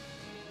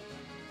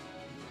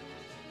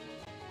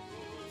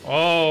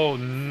 Oh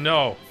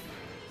no.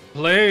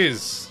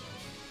 Please.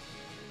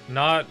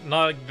 Not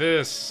like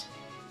this.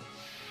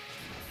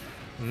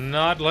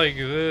 Not like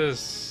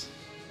this.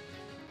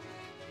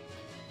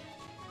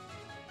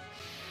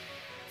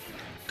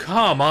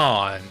 Come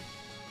on.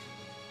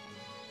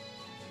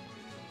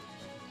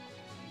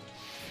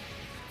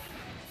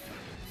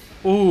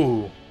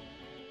 Ooh.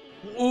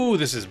 Ooh,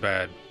 this is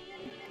bad.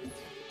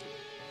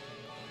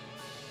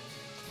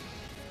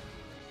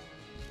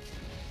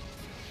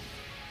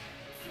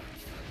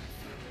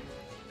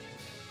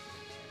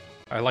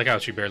 I like how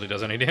she barely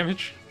does any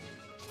damage.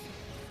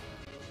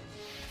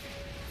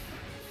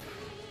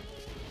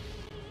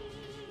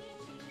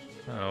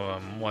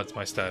 Oh, what's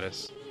my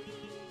status?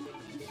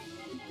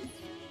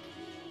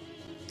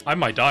 I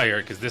might die here,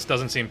 because this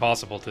doesn't seem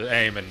possible to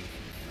aim and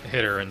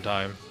hit her in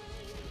time.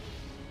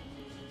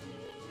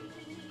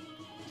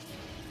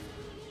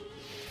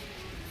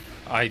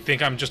 I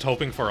think I'm just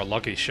hoping for a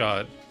lucky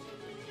shot.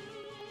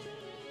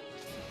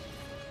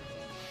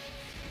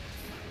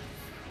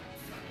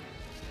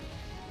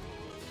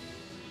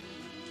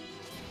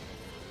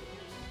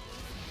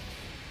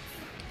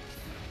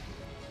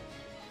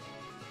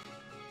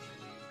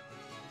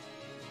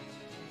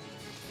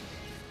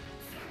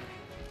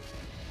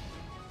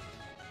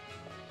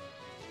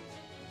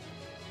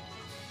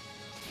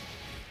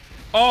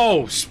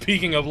 Oh,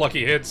 speaking of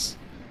lucky hits,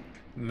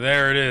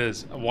 there it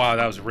is. Wow,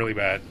 that was really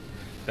bad.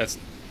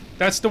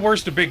 That's the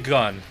worst of big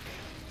gun.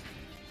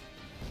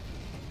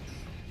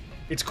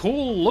 It's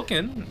cool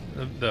looking.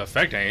 The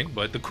effect ain't,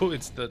 but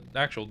it's the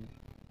actual.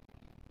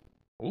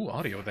 Ooh,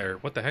 audio there.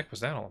 What the heck was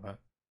that all about?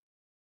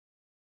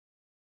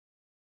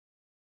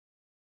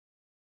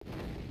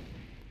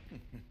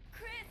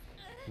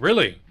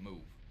 Really? Move.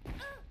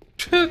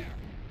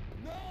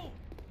 No.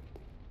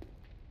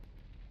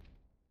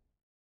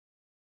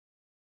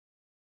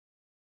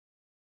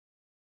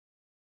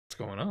 What's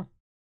going on?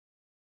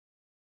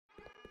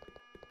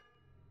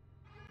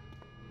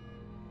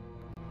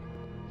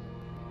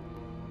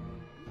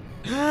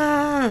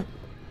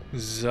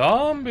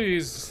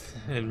 Zombies!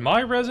 In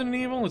my Resident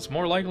Evil, it's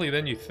more likely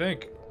than you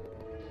think.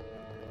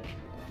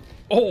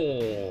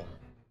 Oh!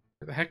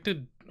 Where the heck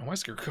did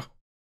Wesker go?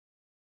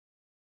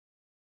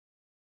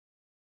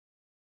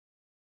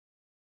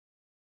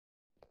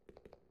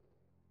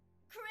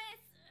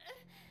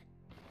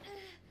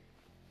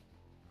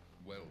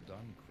 Well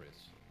done,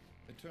 Chris.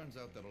 It turns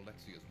out that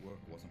Alexia's work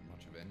wasn't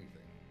much of anything.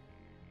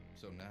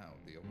 So now,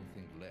 the only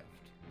thing left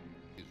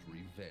is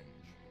revenge.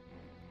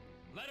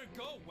 Let her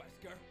go,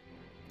 Wesker!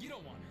 You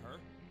don't want her.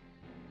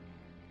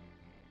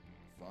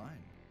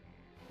 Fine.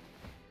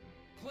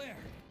 Claire!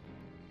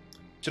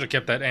 Should have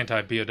kept that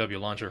anti-BOW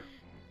launcher.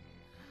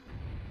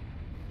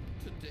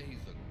 Today's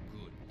a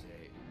good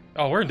day.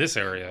 Oh, we're in this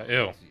area.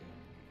 Ew. Alexia,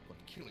 but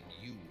killing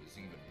you is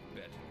even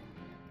better.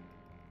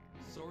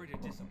 Sorry to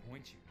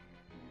disappoint you,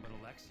 but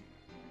Alexia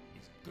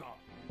is gone.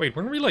 Wait,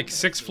 weren't we like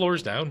 6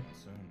 floors down?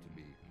 Concern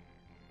to me.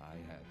 I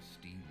have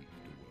Steve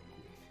to work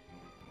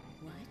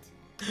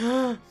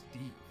with. What?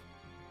 Steve.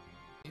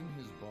 In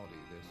his body,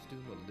 there's still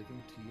a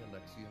living T.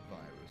 Alexia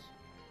virus.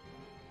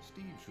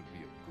 Steve should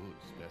be a good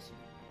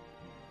specimen.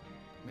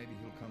 Maybe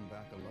he'll come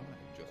back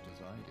alive just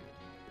as I did,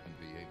 and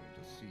be able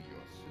to see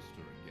your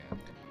sister again.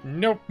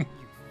 Nope. You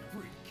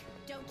freak.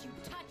 Don't you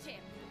touch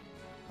him!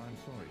 I'm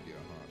sorry, dear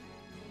heart.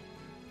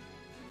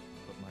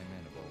 But my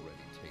men have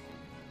already taken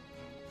him.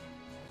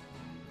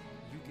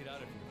 You get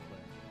out of here,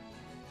 Claire.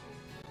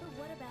 But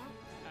what about?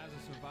 As a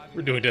surviving...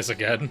 We're doing this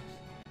again.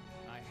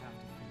 I have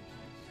to finish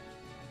this.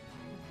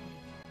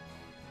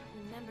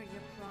 Remember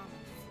your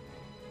promise.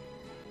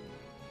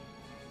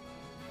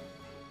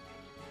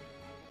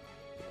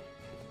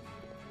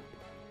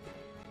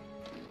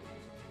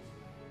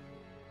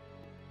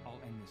 I'll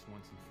end this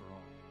once and for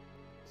all.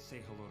 Say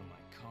hello to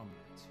my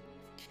comrades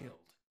you've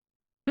killed.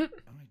 I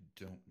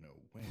don't know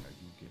where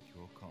you get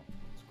your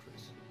confidence,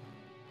 Chris.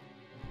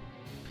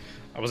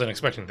 I wasn't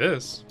expecting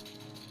this.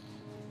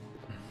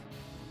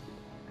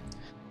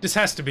 This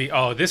has to be...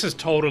 Oh, this is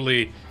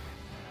totally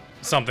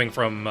something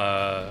from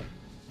the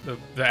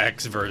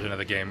X version of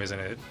the game, isn't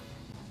it?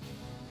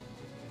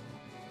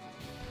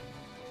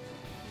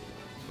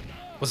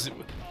 Was it...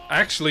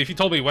 Actually, if you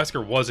told me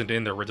Wesker wasn't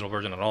in the original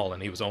version at all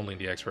and he was only in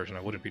the X version,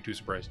 I wouldn't be too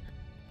surprised.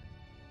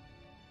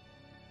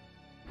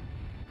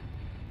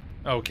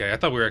 Okay, I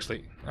thought we were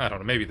actually... I don't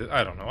know, maybe...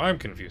 I don't know, I'm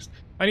confused.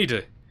 I need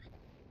to...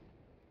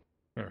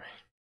 Alright.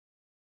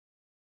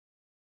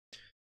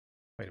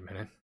 Wait a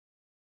minute.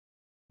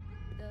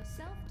 The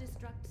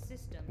self-destruct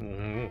system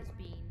Mhm. has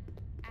been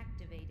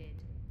activated.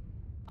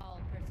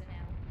 All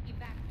personnel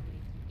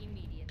evacuate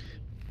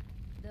immediately.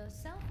 The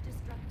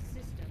self-destruct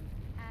system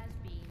has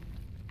been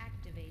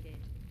activated.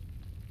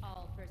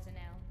 All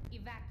personnel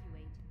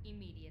evacuate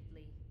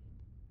immediately.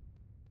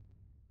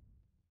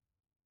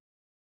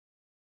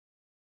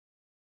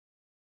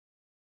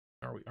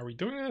 Are we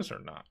doing this or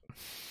not?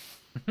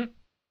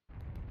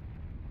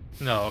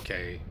 No,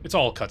 okay. It's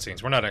all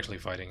cutscenes. We're not actually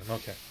fighting him.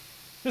 Okay.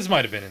 This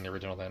might have been in the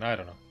original then. I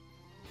don't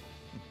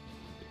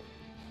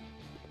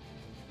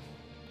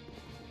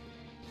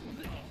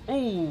know.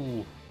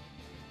 Ooh!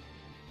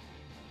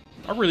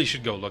 I really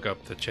should go look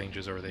up the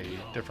changes or the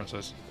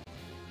differences.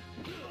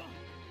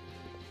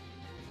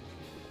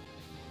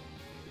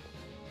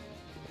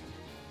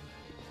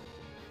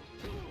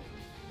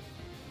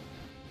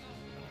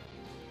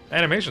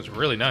 Animation's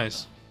really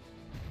nice.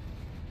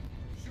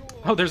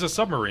 Oh, there's a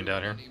submarine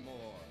down here.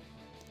 Anymore.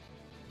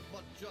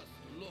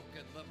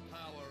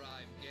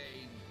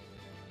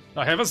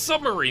 I have a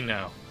submarine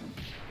now!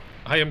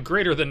 I am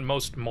greater than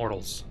most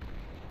mortals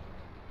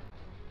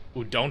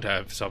who don't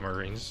have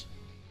submarines.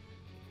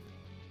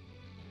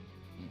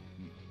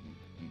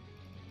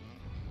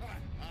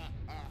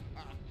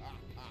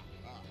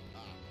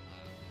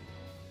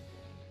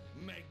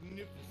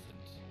 Magnificent,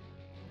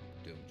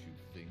 don't you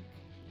think?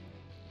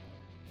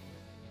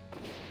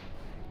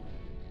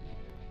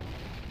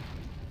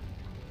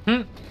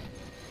 Hmm.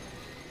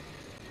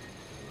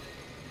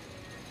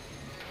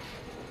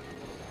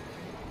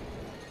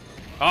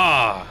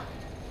 Ah!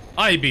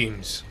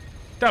 I-beams!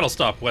 That'll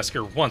stop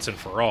Wesker once and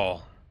for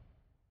all.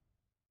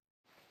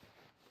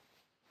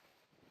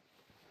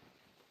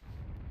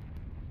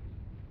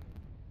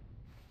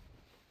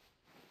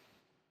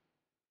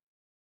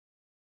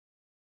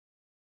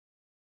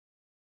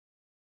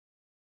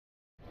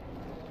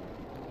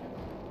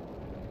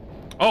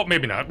 Oh,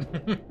 maybe not.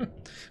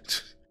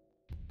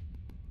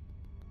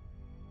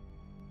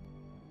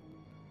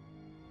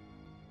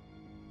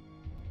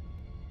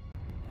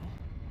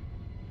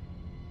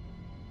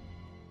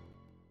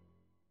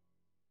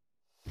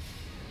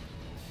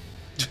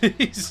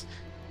 Jeez.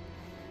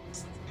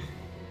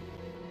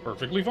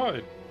 Perfectly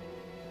fine.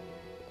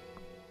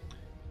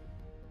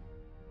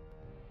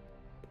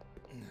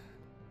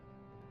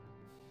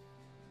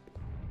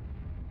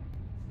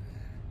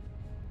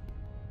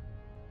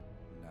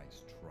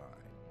 Nice try.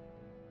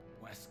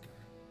 Wesker.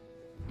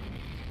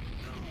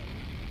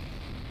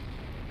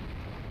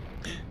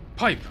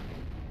 Pipe!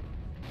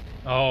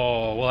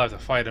 Oh, we'll have to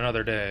fight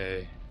another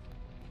day.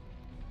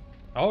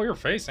 Oh, your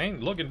face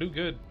ain't looking too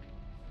good.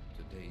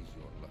 Today's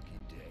your lucky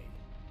day.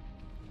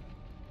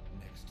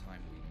 Next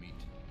time we meet,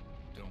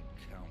 don't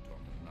count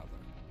on another.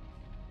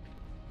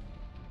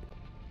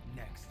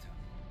 Next time.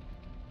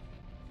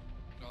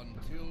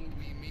 Until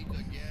we meet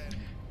again.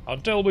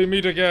 Until we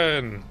meet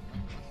again.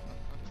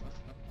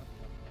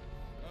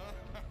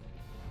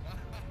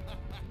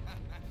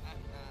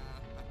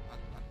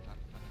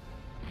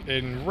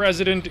 In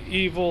Resident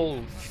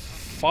Evil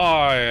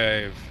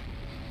 5.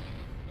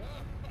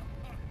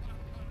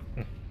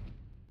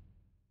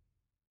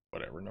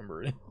 Whatever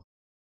number it is.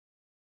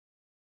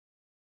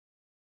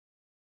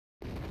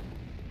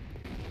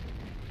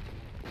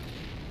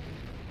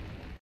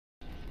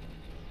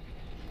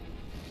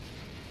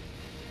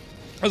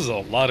 This is a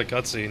lot of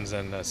cutscenes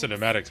and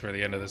cinematics for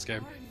the end of this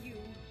game.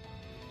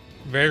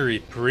 Very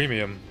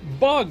premium.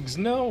 Bugs,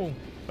 no!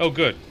 Oh,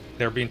 good.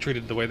 They're being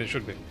treated the way they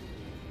should be.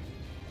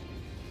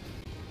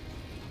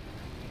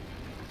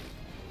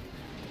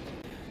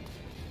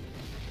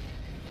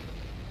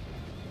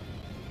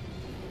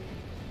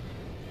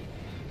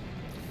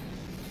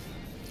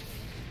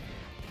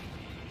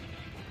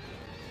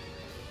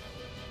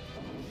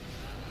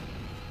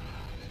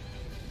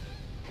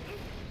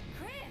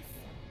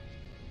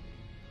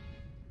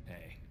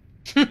 Hey,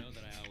 you know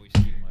that I always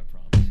keep my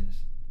promises.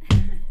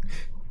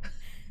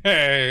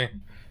 Hey!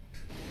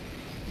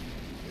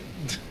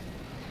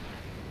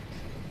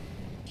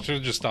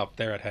 Should've just stopped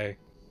there at hey.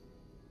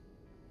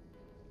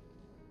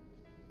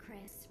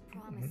 Chris,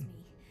 promise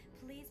me.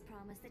 Please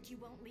promise that you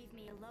won't leave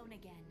me alone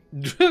again.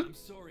 I'm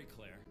sorry,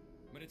 Claire,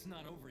 but it's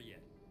not over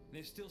yet.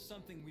 There's still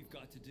something we've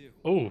got to do.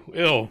 Oh,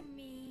 ill. I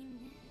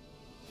mean,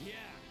 Yeah,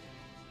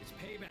 it's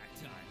payback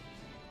time.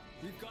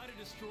 We've got to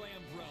destroy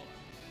Umbrella.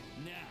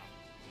 Now,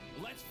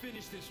 let's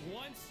finish this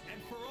once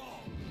and for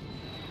all.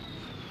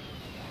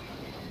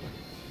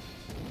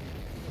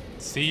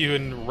 See you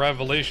in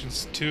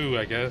Revelations 2,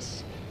 I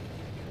guess.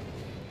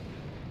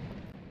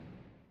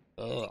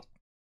 Ugh.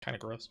 Kinda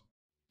gross.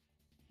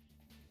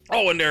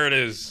 Oh, and there it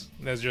is.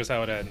 That's just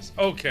how it ends.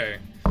 Okay.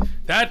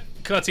 That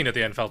cutscene at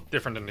the end felt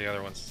different than the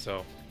other ones,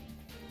 so...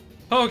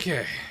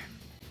 Okay.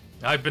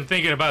 I've been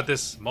thinking about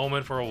this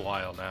moment for a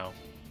while now.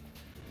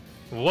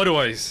 What do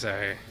I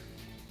say?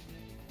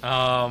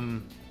 I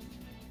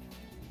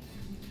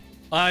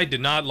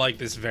did not like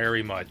this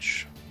very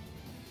much.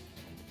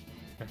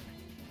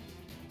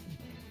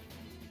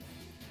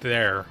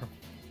 There.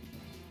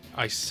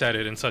 I said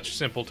it in such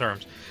simple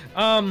terms.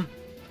 I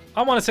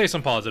want to say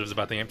some positives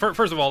about the game.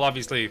 First of all,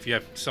 obviously, if you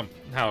have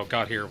somehow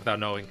got here without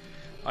knowing,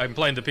 I'm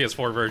playing the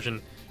PS4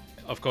 version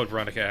of Code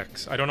Veronica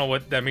X. I don't know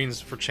what that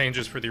means for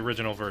changes for the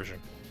original version.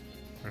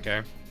 Okay?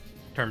 In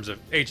terms of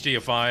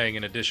HDifying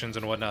and additions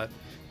and whatnot.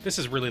 This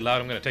is really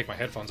loud. I'm going to take my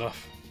headphones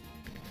off.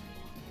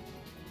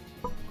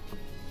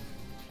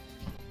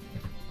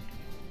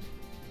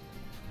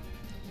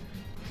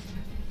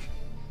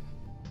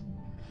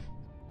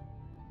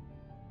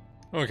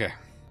 Okay.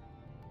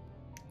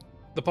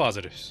 The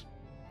positives.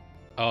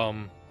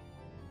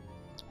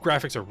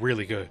 Graphics are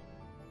really good.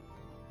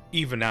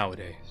 Even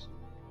nowadays.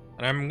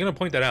 And I'm going to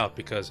point that out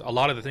because a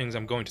lot of the things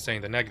I'm going to say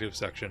in the negative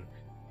section,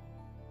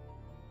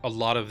 a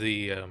lot of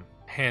the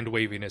hand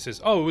waviness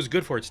is, oh, it was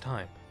good for its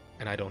time.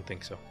 And I don't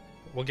think so.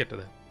 We'll get to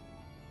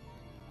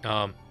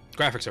that.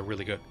 Graphics are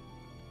really good.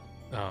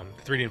 The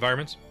 3D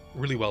environments,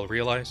 really well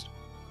realized.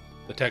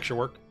 The texture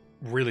work,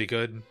 really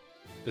good.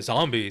 The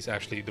zombies,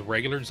 actually, the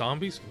regular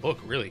zombies, look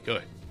really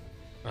good.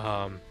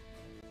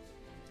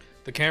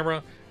 The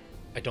camera,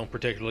 I don't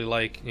particularly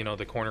like, you know,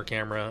 the corner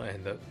camera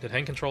and the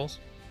tank controls.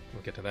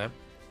 We'll get to that.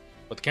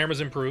 But the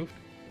camera's improved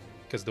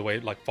because the way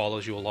it like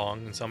follows you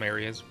along in some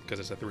areas because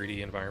it's a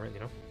 3D environment, you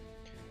know.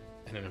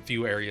 And in a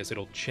few areas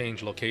it'll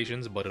change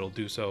locations, but it'll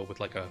do so with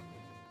like a...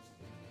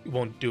 It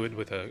won't do it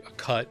with a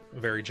cut, a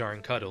very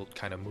jarring cut. It'll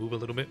kind of move a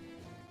little bit.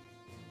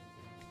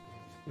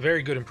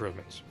 Very good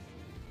improvements.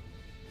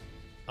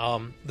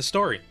 The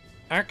story,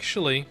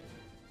 actually,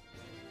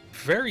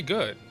 very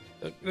good.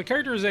 The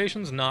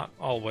characterization's not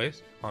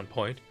always on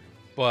point,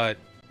 but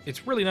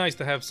it's really nice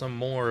to have some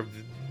more of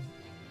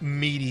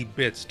meaty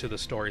bits to the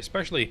story,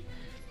 especially,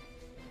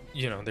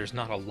 you know, there's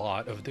not a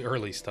lot of the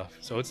early stuff,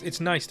 so it's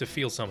nice to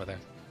feel some of that.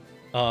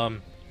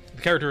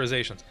 The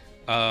characterizations.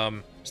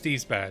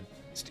 Steve's bad.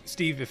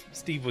 Steve, if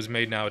Steve was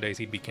made nowadays,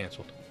 he'd be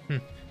canceled.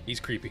 He's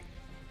creepy.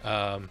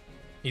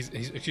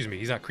 Excuse me,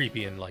 he's not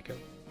creepy in like a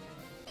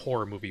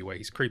horror movie way.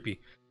 He's creepy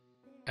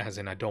as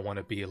in I don't want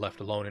to be left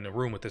alone in a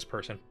room with this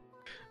person.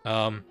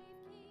 Could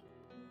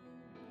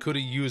have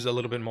used a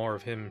little bit more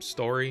of his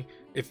story.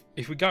 If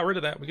we got rid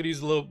of that, we could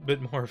use a little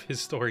bit more of his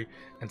story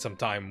and some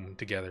time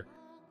together.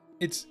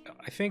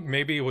 I think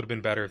maybe it would have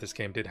been better if this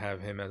game did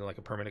have him as like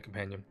a permanent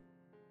companion.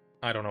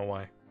 I don't know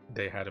why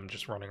they had him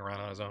just running around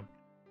on his own.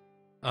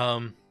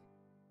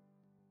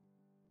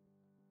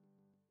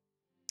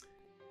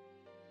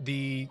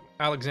 The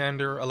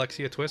Alexander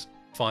Alexia twist,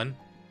 fun,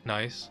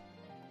 nice.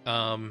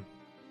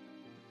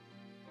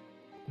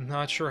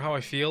 Not sure how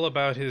I feel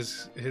about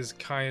his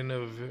kind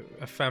of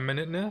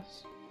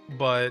effeminateness,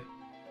 but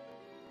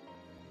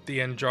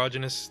the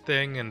androgynous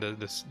thing and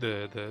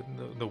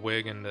the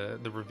wig and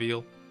the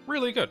reveal,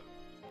 really good.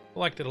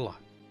 Liked it a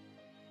lot.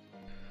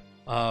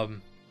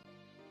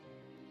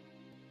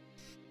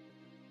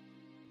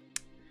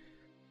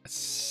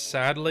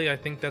 Sadly, I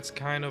think that's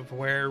kind of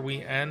where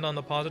we end on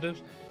the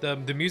positives. The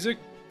music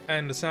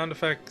and the sound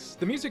effects,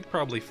 the music's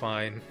probably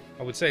fine.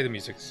 I would say the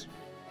music's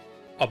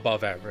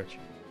above average.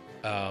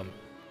 The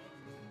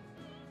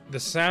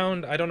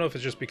sound, I don't know if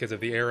it's just because of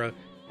the era,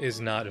 is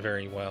not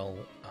very well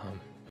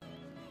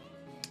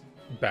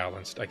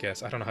balanced, I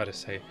guess. I don't know how to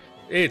say it.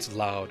 It's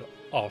loud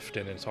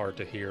often, and it's hard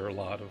to hear a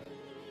lot of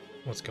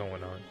what's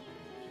going on.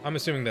 I'm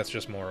assuming that's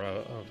just more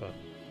of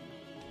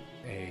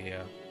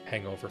a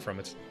hangover from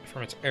its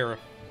era.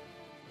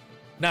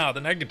 Now,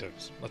 the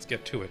negatives. Let's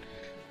get to it.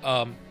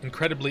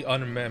 Incredibly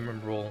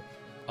unmemorable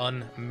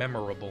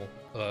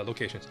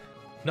locations.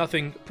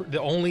 Nothing. The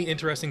only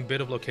interesting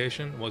bit of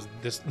location was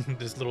this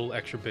little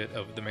extra bit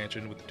of the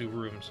mansion with the 2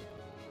 rooms.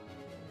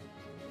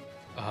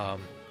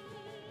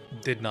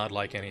 Did not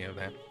like any of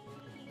that.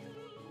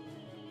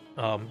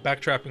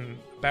 Backtracking,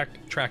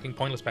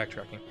 pointless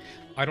backtracking.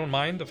 I don't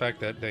mind the fact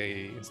that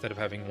they, instead of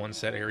having one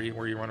set area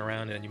where you run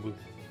around and then you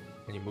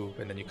move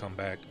and then you come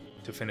back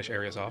to finish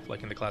areas off,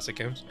 like in the classic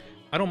games,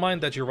 I don't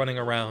mind that you're running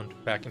around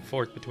back and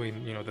forth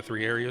between, you know, the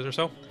 3 areas or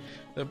so.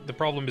 The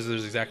problem is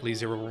there's exactly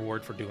 0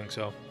 reward for doing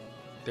so.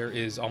 There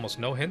is almost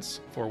no hints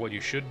for what you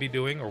should be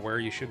doing or where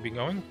you should be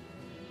going.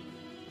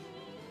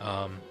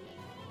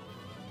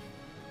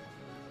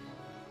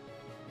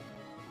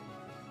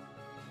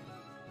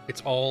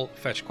 It's all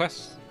fetch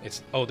quests.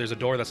 It's, oh, there's a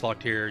door that's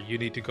locked here. You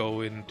need to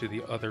go into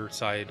the other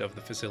side of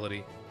the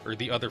facility, or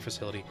the other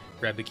facility.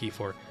 Grab the key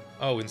for,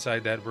 oh,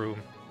 inside that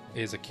room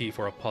is a key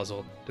for a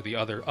puzzle to the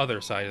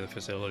other side of the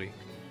facility.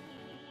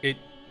 It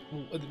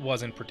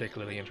wasn't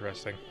particularly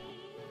interesting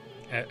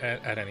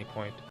at any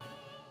point.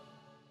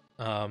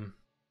 The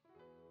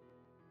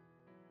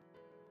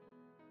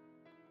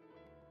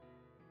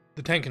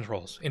tank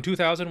controls. In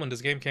 2000, when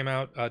this game came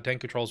out,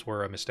 tank controls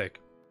were a mistake.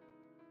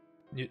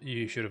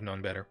 You should have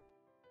known better.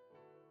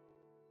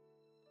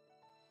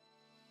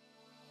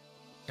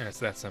 And it's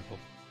that simple.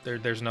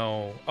 There's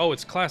no, oh,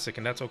 it's classic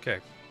and that's okay.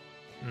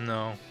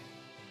 No.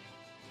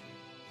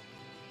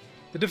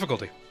 The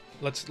difficulty.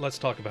 Let's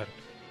talk about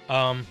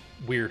it.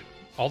 Weird.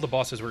 All the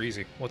bosses were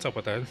easy. What's up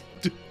with that?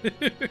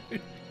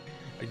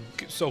 I'm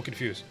so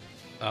confused.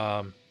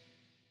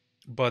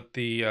 But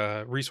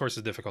the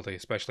resources difficulty,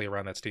 especially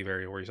around that Steve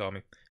area where you saw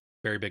me,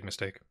 very big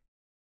mistake.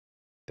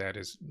 That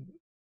is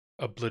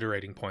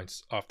obliterating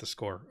points off the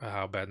score,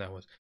 how bad that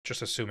was.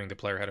 Just assuming the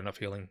player had enough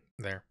healing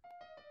there.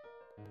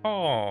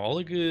 Oh,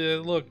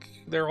 look,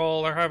 they're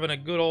having a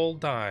good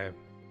old time.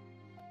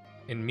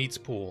 In Meat's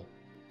pool.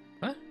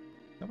 Huh? Is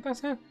that what that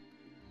said?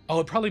 Oh,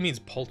 it probably means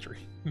poultry.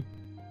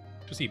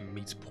 Just eat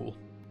Meat's pool.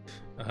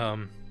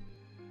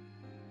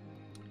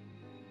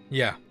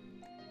 Yeah.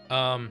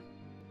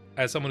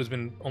 As someone who's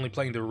been only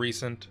playing the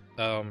recent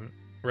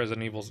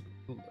Resident Evils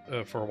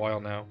for a while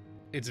now,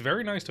 it's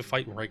very nice to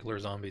fight regular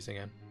zombies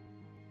again.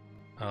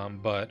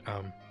 But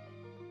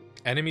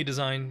enemy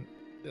design,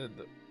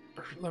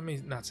 let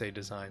me not say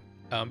design,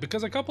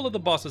 because a couple of the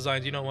boss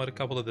designs, you know what, a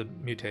couple of the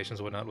mutations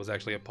and whatnot was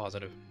actually a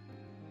positive.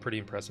 Pretty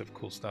impressive,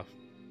 cool stuff.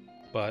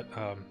 But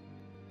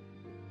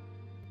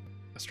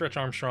Stretch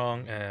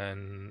Armstrong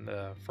and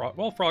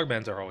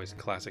Frogmans are always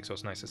classic, so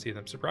it's nice to see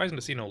them. Surprising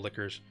to see no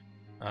Lickers.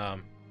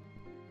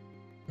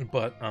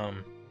 But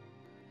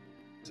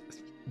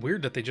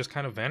weird that they just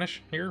kind of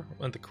vanish here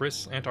on the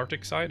Chris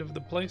Antarctic side of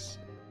the place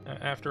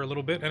after a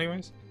little bit,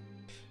 anyways.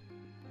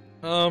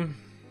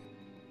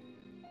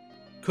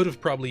 Could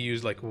have probably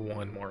used like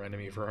one more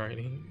enemy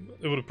variety.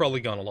 It would have probably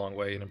gone a long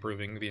way in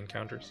improving the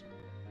encounters.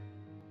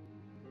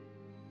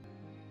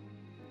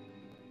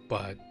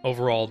 But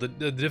overall, the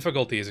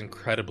difficulty is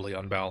incredibly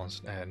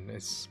unbalanced, and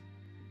it's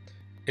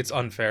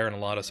unfair in a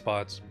lot of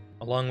spots.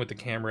 Along with the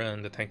camera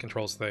and the tank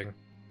controls thing,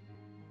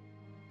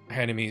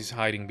 enemies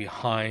hiding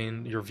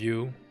behind your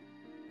view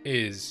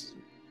is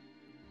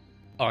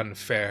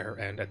unfair,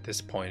 and at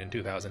this point in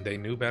 2000, they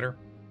knew better.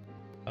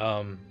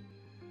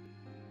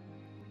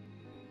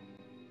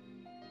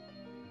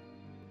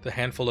 The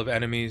handful of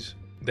enemies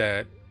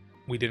that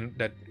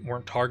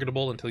weren't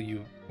targetable until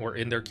you were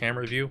in their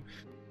camera view,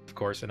 of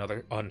course,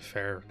 another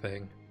unfair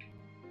thing.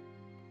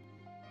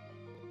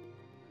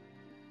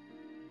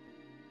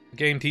 The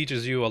game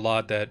teaches you a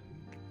lot that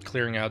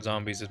clearing out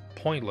zombies is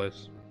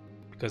pointless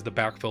because the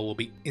backfill will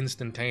be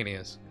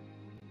instantaneous.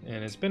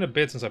 And it's been a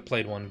bit since I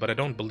played one, but I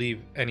don't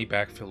believe any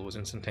backfill was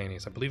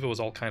instantaneous. I believe it was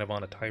all kind of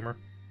on a timer.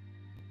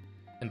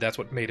 And that's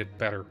what made it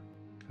better.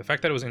 The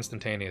fact that it was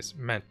instantaneous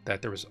meant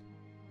that there was...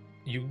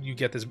 You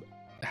get this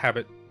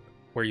habit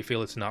where you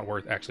feel it's not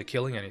worth actually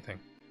killing anything,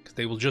 because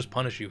they will just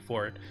punish you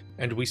for it.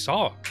 And we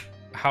saw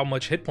how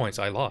much hit points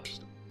I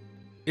lost.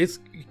 It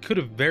could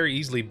have very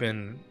easily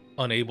been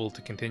unable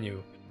to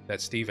continue that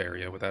Steve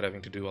area without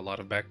having to do a lot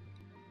of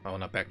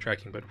not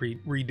backtracking, but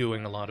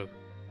redoing a lot of...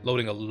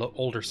 loading a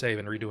older save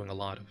and redoing a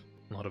lot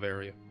of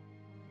area.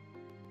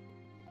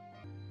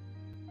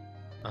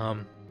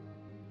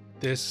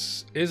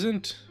 This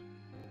isn't...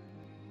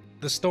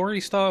 The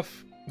story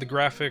stuff, the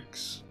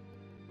graphics...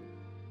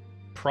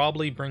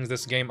 probably brings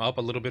this game up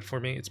a little bit for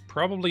me. It's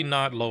probably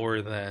not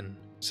lower than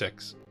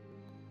 6.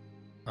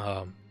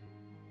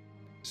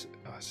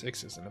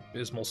 6 is an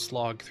abysmal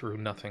slog through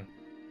nothing.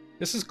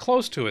 This is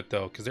close to it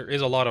though, because there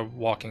is a lot of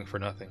walking for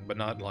nothing, but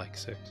not like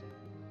 6.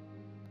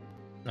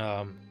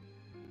 Oh,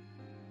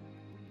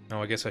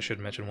 I guess I should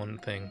mention one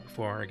thing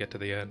before I get to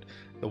the end.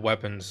 The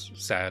weapons,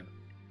 sad.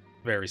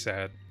 Very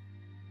sad.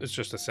 It's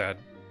just a sad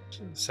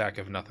sack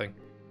of nothing.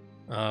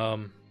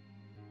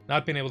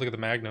 Not being able to get the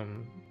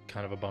Magnum,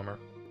 kind of a bummer.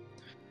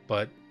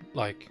 But,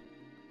 like,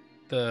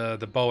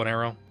 the bow and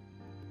arrow,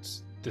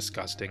 it's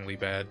disgustingly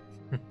bad.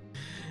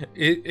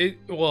 You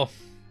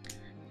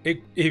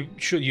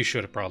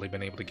should have probably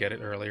been able to get it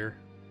earlier.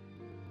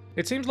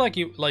 It seems like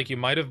you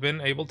might have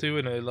been able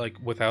to, like,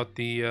 without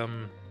the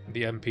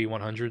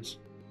MP100s.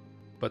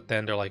 But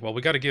then they're like, well,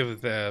 we got to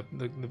give the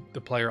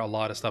player a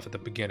lot of stuff at the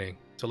beginning,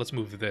 so let's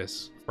move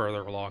this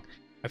further along.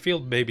 I feel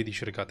maybe they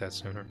should have got that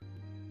sooner.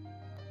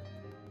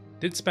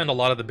 Did spend a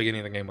lot of the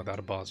beginning of the game without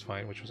a boss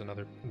fight, which was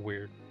another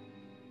weird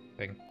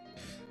thing.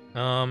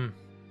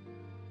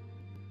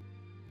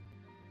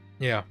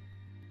 Yeah.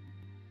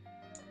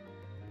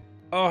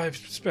 Oh, I've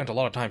spent a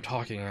lot of time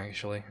talking,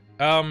 actually.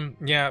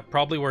 Yeah,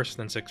 probably worse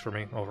than 6 for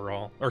me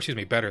overall. Or, excuse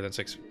me, better than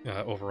 6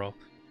 overall.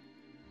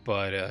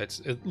 But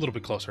it's a little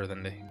bit closer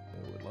than they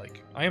would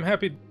like. I am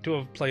happy to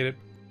have played it.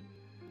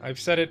 I've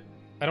said it.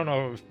 I don't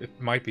know if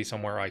it might be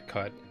somewhere I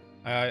cut.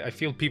 I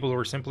feel people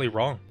were simply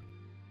wrong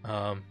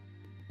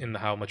in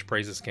how much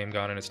praise this game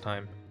got in its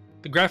time.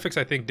 The graphics,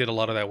 I think, did a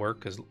lot of that work,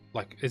 because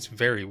like it's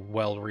very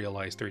well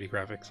realized 3D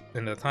graphics.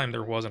 And at the time,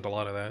 there wasn't a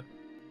lot of that.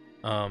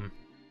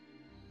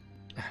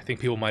 I think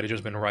people might have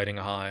just been riding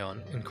a high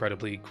on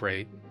incredibly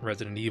great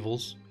Resident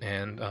Evils,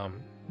 and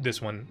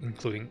this one,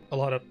 including a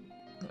lot of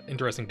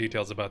interesting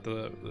details about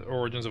the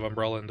origins of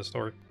Umbrella in the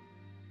story.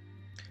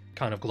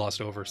 Kind of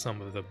glossed over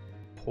some of the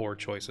poor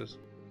choices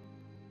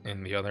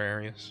in the other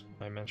areas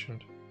I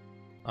mentioned.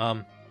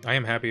 I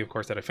am happy, of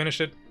course, that I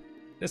finished it.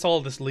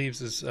 All this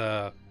leaves is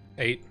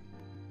 8,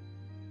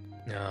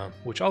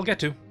 which I'll get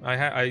to.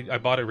 I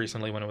bought it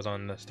recently when it was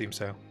on the Steam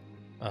sale.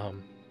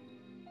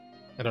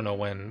 I don't know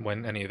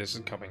when any of this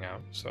is coming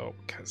out, so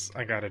because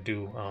I gotta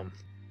do.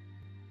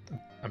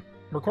 I'm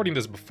recording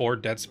this before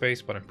Dead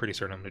Space, but I'm pretty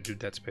certain I'm gonna do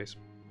Dead Space.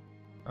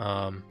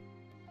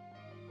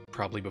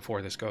 Probably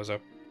before this goes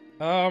up.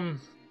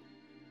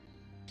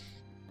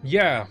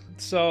 Yeah,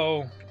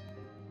 so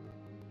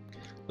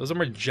those are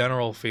my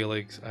general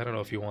feelings. I don't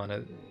know if you want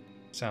to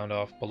sound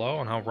off below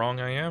on how wrong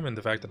I am and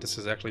the fact that this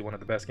is actually one of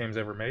the best games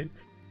ever made.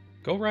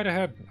 Go right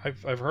ahead.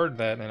 I've heard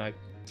that and I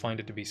find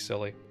it to be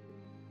silly.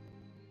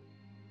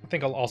 I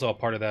think also a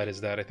part of that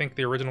is that I think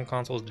the original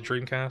console is the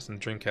Dreamcast,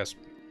 and the Dreamcast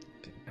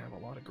didn't have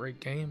a lot of great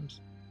games.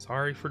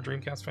 Sorry for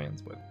Dreamcast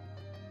fans, but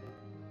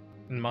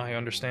in my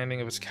understanding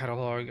of its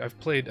catalog, I've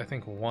played, I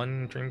think,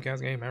 one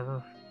Dreamcast game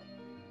ever,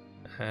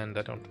 and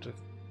I don't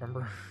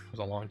remember. It was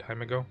a long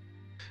time ago.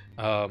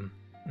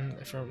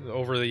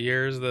 Over the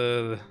years,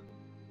 the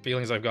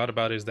feelings I've got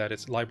about it is that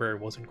its library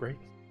wasn't great.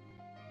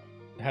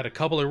 It had a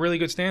couple of really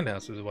good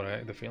standouts, is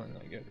what the feeling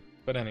I get.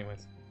 But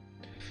anyways,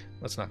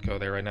 let's not go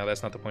there right now.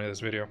 That's not the point of this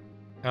video.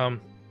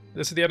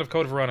 This is the end of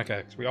Code Veronica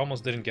X. We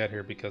almost didn't get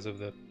here because of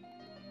the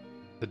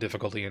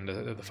difficulty in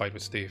the fight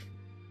with Steve.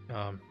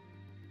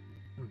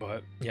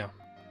 But yeah,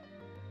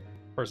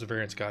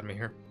 perseverance got me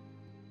here.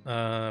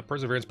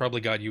 Perseverance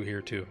probably got you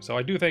here too. So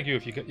I do thank you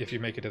if you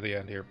make it to the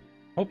end here.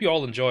 Hope you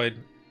all enjoyed.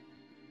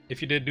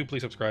 If you did, do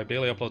please subscribe.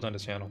 Daily uploads on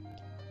this channel.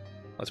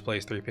 Let's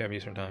Plays 3 p.m.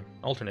 Eastern Time,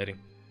 alternating.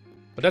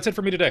 But that's it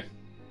for me today.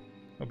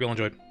 Hope you all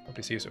enjoyed. Hope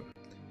to see you soon.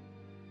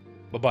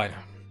 Bye-bye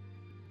now.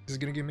 This is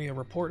gonna give me a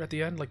report at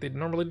the end like they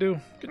normally do.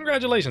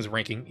 Congratulations,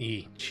 ranking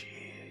E. Gee.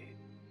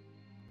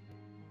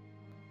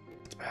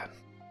 That's bad.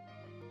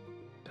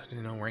 I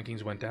didn't know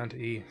rankings went down to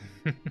E.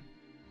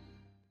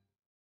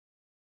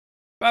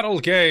 Battle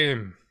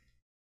game!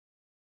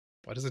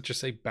 Why does it just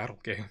say battle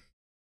game?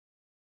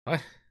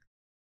 What?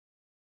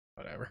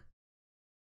 Whatever.